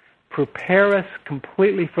 steps prepare us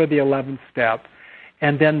completely for the 11th step,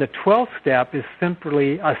 and then the 12th step is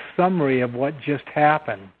simply a summary of what just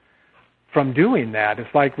happened. From doing that,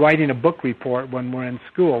 it's like writing a book report when we're in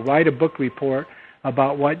school. Write a book report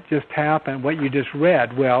about what just happened, what you just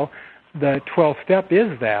read. Well, the 12th step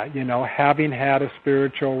is that, having had a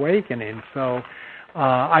spiritual awakening. So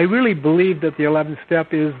I really believe that the 11th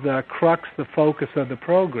step is the crux, the focus of the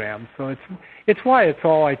program. So it's why it's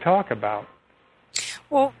all I talk about.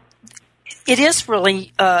 Well, it is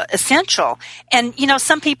really essential. And,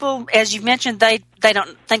 some people, as you mentioned, they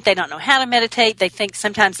don't know how to meditate. They think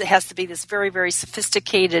sometimes it has to be this very, very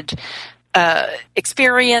sophisticated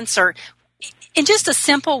experience. Or in just a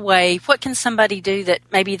simple way, what can somebody do that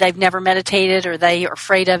maybe they've never meditated, or they are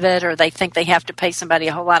afraid of it, or they think they have to pay somebody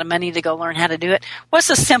a whole lot of money to go learn how to do it? What's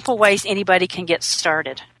the simple ways anybody can get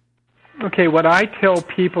started? Okay, what I tell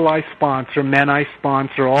people I sponsor, men I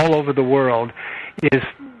sponsor all over the world, is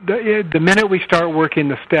the minute we start working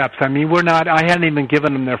the steps, I mean, I hadn't even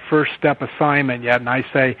given them their first step assignment yet, and I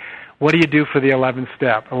say, what do you do for the 11th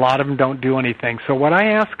step? A lot of them don't do anything. So what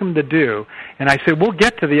I ask them to do, and I say, we'll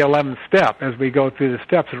get to the 11th step as we go through the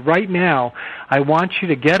steps. But right now, I want you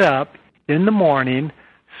to get up in the morning,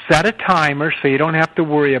 set a timer so you don't have to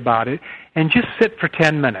worry about it, and just sit for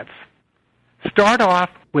 10 minutes. Start off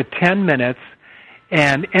with 10 minutes,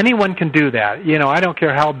 and anyone can do that. You know, I don't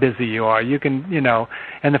care how busy you are. You can, you know,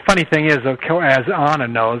 and the funny thing is, as Anna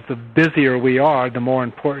knows, the busier we are, the more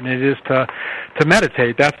important it is to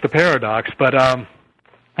meditate. That's the paradox. But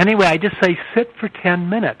anyway, I just say sit for 10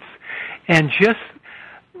 minutes, and just,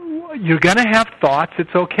 you're going to have thoughts.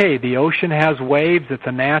 It's okay. The ocean has waves. It's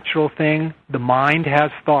a natural thing. The mind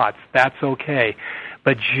has thoughts. That's okay.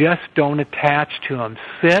 But just don't attach to them.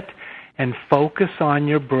 Sit and focus on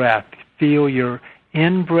your breath. Feel your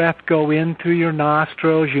in-breath go in through your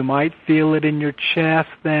nostrils. You might feel it in your chest,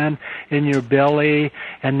 then in your belly,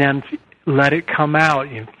 and then let it come out.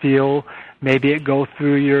 You feel maybe it go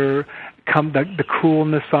through the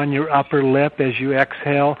coolness on your upper lip as you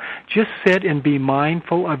exhale. Just sit and be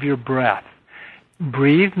mindful of your breath.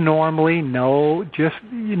 Breathe normally.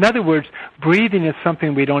 In other words, breathing is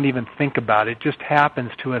something we don't even think about. It just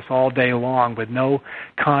happens to us all day long with no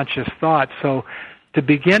conscious thought. So to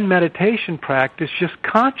begin meditation practice, just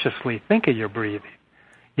consciously think of your breathing,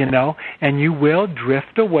 you know, and you will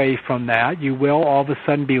drift away from that. You will all of a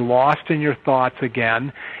sudden be lost in your thoughts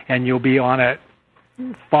again, and you'll be on it,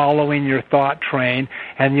 following your thought train,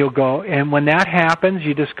 and you'll go, and when that happens,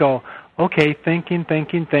 you just go, okay, thinking,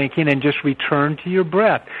 and just return to your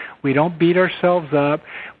breath. We don't beat ourselves up.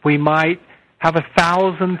 We might have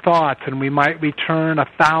 1,000 thoughts, and we might return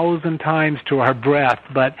 1,000 times to our breath,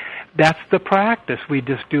 but that's the practice. We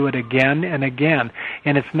just do it again and again.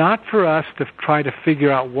 And it's not for us to try to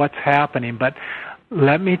figure out what's happening, but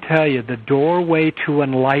let me tell you, the doorway to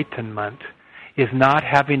enlightenment is not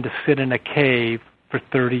having to sit in a cave for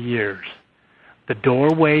 30 years. The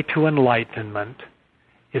doorway to enlightenment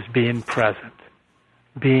is being present,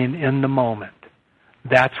 being in the moment.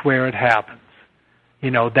 That's where it happens. You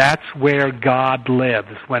know, that's where God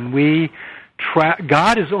lives. When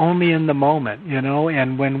God is only in the moment, you know,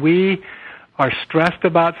 and when we are stressed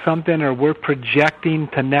about something, or we're projecting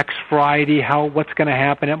to next Friday what's going to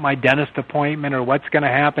happen at my dentist appointment, or what's going to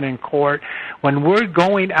happen in court, when we're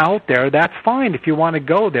going out there, that's fine if you want to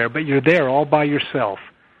go there, but you're there all by yourself.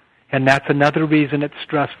 And that's another reason it's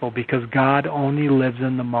stressful, because God only lives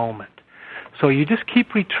in the moment. So you just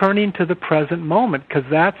keep returning to the present moment, because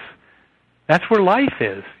that's where life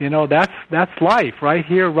is. You know, that's life right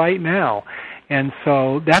here, right now. And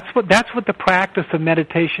so that's what the practice of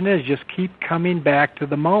meditation is. Just keep coming back to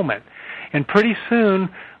the moment. And pretty soon,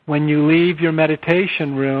 when you leave your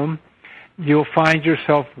meditation room, you'll find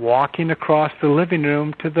yourself walking across the living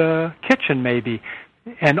room to the kitchen maybe,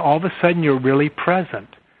 and all of a sudden you're really present.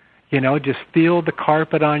 You know, just feel the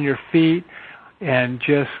carpet on your feet, and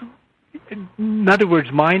just, in other words,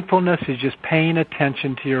 mindfulness is just paying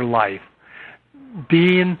attention to your life,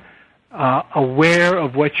 being aware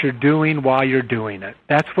of what you're doing while you're doing it.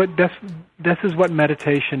 This is what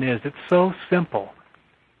meditation is. It's so simple.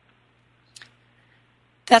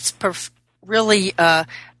 That's really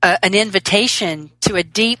an invitation to a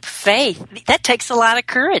deep faith. That takes a lot of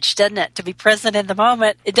courage, doesn't it, to be present in the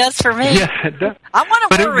moment? It does for me. Yes, it does. I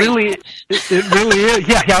want to worry. It really is.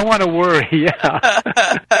 Yeah, I want to worry,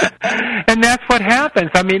 yeah. And that's what happens.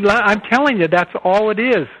 I mean, I'm telling you, that's all it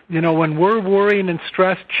is. You know, when we're worrying and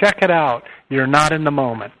stressed, check it out. You're not in the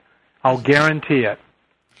moment. I'll guarantee it.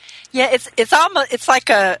 Yeah, it's like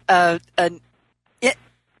a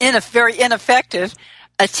very ineffective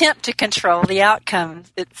attempt to control the outcome.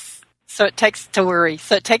 So it takes to worry.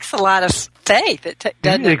 So it takes a lot of faith.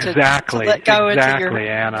 Doesn't it, exactly. To let go exactly, into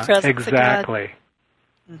your Anna. presence Exactly. of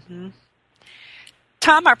God. Mm-hmm.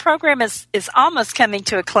 Tom, our program is almost coming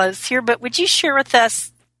to a close here, but would you share with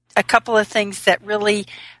us a couple of things that really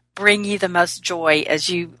bring you the most joy as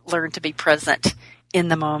you learn to be present in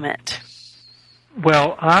the moment?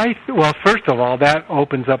 Well, first of all, that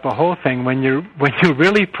opens up a whole thing. When you're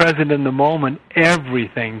really present in the moment,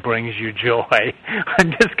 everything brings you joy.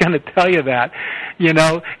 I'm just going to tell you that. You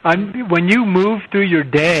know, when you move through your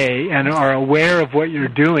day and are aware of what you're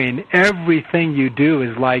doing, everything you do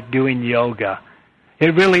is like doing yoga.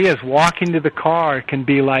 It really is. Walking to the car can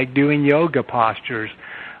be like doing yoga postures.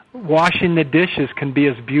 Washing the dishes can be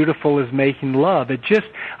as beautiful as making love.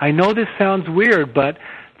 I know this sounds weird, but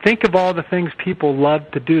think of all the things people love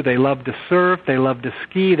to do. They love to surf. They love to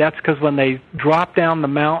ski. That's because when they drop down the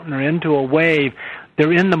mountain or into a wave,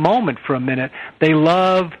 they're in the moment for a minute. They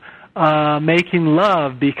love making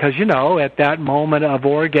love because, at that moment of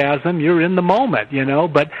orgasm, you're in the moment,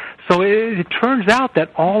 But so it turns out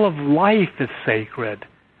that all of life is sacred.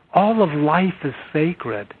 All of life is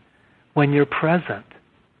sacred when you're present.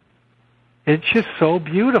 It's just so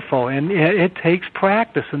beautiful, and it takes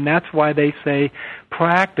practice, and that's why they say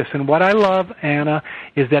practice. And what I love, Anna,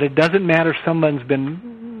 is that it doesn't matter if someone's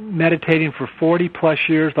been meditating for 40-plus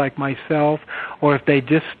years like myself, or if they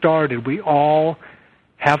just started. We all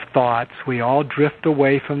have thoughts. We all drift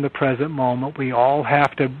away from the present moment. We all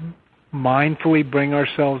have to mindfully bring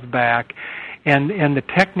ourselves back, and the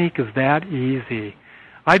technique is that easy.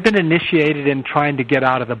 I've been initiated in trying to get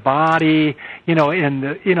out of the body,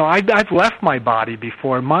 I've left my body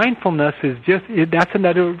before. Mindfulness is that's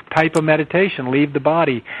another type of meditation, leave the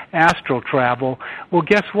body, astral travel. Well,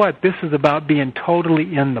 guess what? This is about being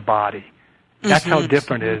totally in the body. That's how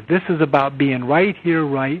different it is. This is about being right here,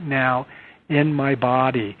 right now, in my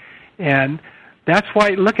body. And that's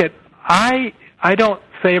why, I don't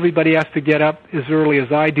say everybody has to get up as early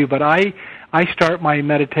as I do, but I start my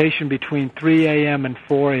meditation between 3 a.m. and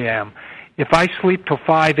 4 a.m. If I sleep till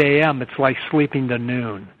 5 a.m., it's like sleeping to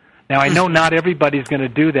noon. Now, I know not everybody's going to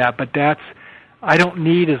do that, but I don't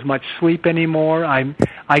need as much sleep anymore. I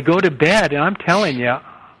go to bed, and I'm telling you,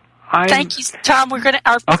 Thank you, Tom. We're going to.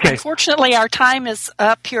 Unfortunately, our time is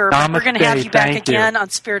up here. But we're going to have you back again on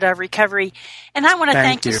Spirit of Recovery. And I want to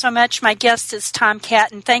thank you so much. My guest is Tom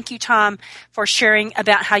Catton. Thank you, Tom, for sharing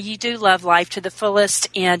about how you do love life to the fullest.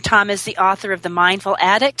 And Tom is the author of The Mindful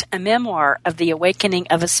Addict, a memoir of the awakening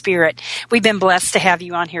of a spirit. We've been blessed to have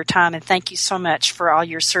you on here, Tom, and thank you so much for all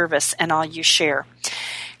your service and all you share.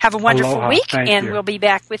 Have a wonderful week, and we'll be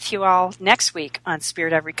back with you all next week on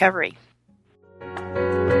Spirit of Recovery.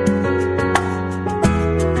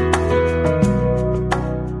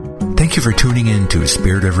 Thank you for tuning in to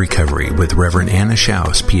Spirit of Recovery with Reverend Anna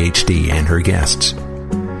Schaus, Ph.D., and her guests.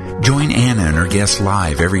 Join Anna and her guests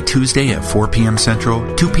live every Tuesday at 4 p.m.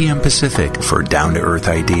 Central, 2 p.m. Pacific for down-to-earth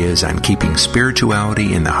ideas on keeping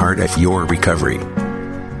spirituality in the heart of your recovery.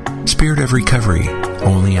 Spirit of Recovery,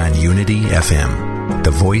 only on Unity FM,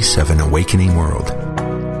 the voice of an awakening world.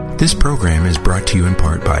 This program is brought to you in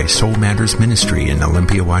part by Soul Matters Ministry in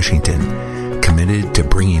Olympia, Washington, committed to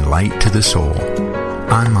bringing light to the soul.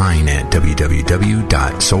 Online at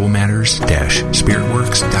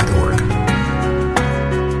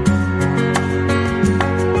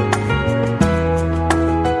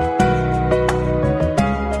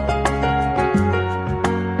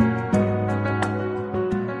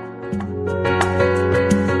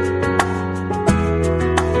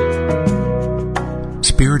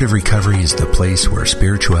Spirit of Recovery is the place where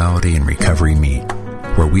spirituality and recovery meet,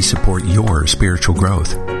 where we support your spiritual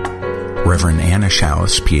growth. Reverend Anna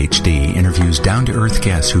Schaus, Ph.D., interviews down-to-earth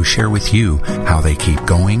guests who share with you how they keep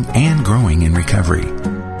going and growing in recovery.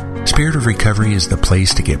 Spirit of Recovery is the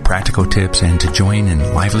place to get practical tips and to join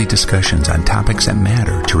in lively discussions on topics that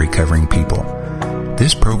matter to recovering people.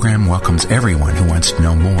 This program welcomes everyone who wants to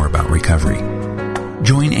know more about recovery.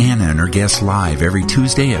 Join Anna and her guests live every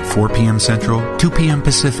Tuesday at 4 p.m. Central, 2 p.m.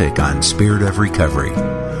 Pacific on Spirit of Recovery,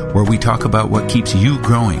 where we talk about what keeps you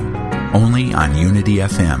growing, only on Unity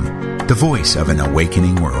FM, the voice of an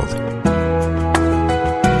awakening world.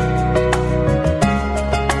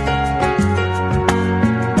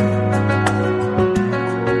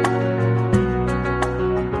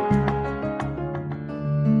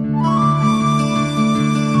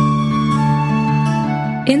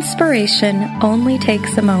 Inspiration only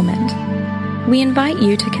takes a moment. We invite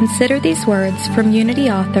you to consider these words from Unity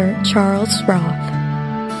author Charles Roth.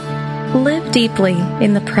 Live deeply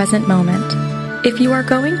in the present moment. If you are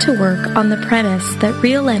going to work on the premise that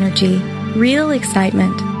real energy, real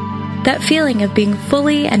excitement, that feeling of being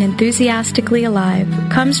fully and enthusiastically alive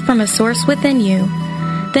comes from a source within you,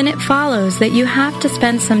 then it follows that you have to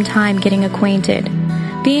spend some time getting acquainted,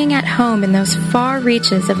 being at home in those far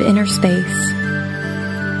reaches of inner space.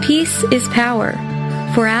 Peace is power,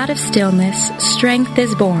 for out of stillness, strength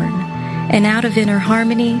is born, and out of inner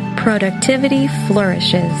harmony, productivity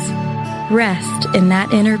flourishes. Rest in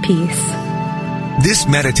that inner peace. This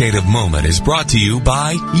meditative moment is brought to you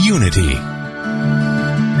by Unity.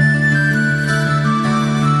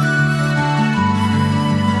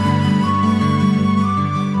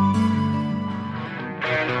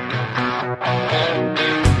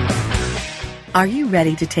 Are you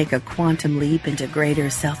ready to take a quantum leap into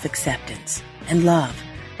greater self-acceptance and love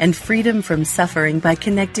and freedom from suffering by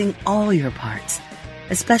connecting all your parts,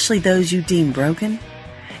 especially those you deem broken?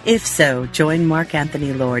 If so, join Mark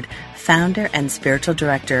Anthony Lord, founder and spiritual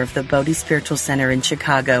director of the Bodhi Spiritual Center in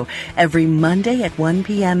Chicago, every Monday at 1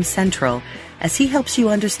 p.m. Central, as he helps you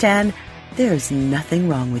understand there's nothing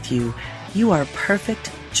wrong with you. You are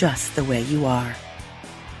perfect just the way you are.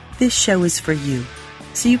 This show is for you,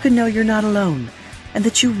 so you can know you're not alone, and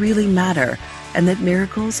that you really matter, and that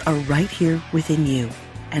miracles are right here within you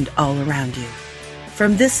and all around you.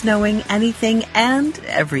 From this knowing, anything and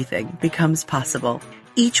everything becomes possible.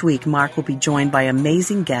 Each week, Mark will be joined by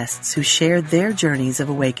amazing guests who share their journeys of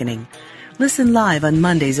awakening. Listen live on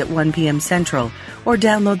Mondays at 1 p.m. Central, or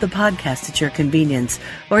download the podcast at your convenience,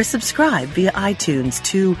 or subscribe via iTunes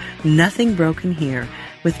to Nothing Broken Here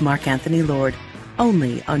with Mark Anthony Lord,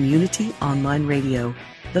 only on Unity Online Radio,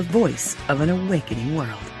 the voice of an awakening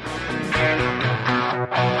world.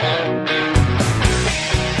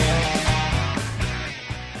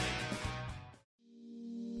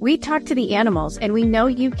 We talk to the animals, and we know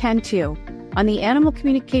you can too. On the Animal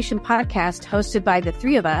Communication Podcast, hosted by the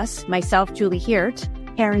three of us, myself, Julie Hiert,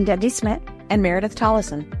 Karen Dudley-Smith, and Meredith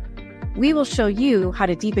Tollison, we will show you how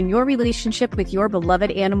to deepen your relationship with your beloved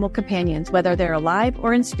animal companions, whether they're alive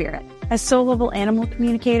or in spirit. As soul-level animal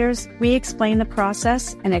communicators, we explain the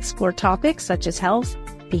process and explore topics such as health,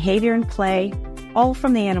 behavior, and play, all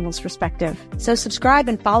from the animal's perspective. So subscribe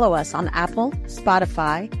and follow us on Apple,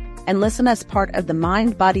 Spotify, and listen as part of the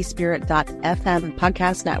MindBodySpirit.fm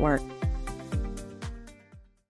podcast network.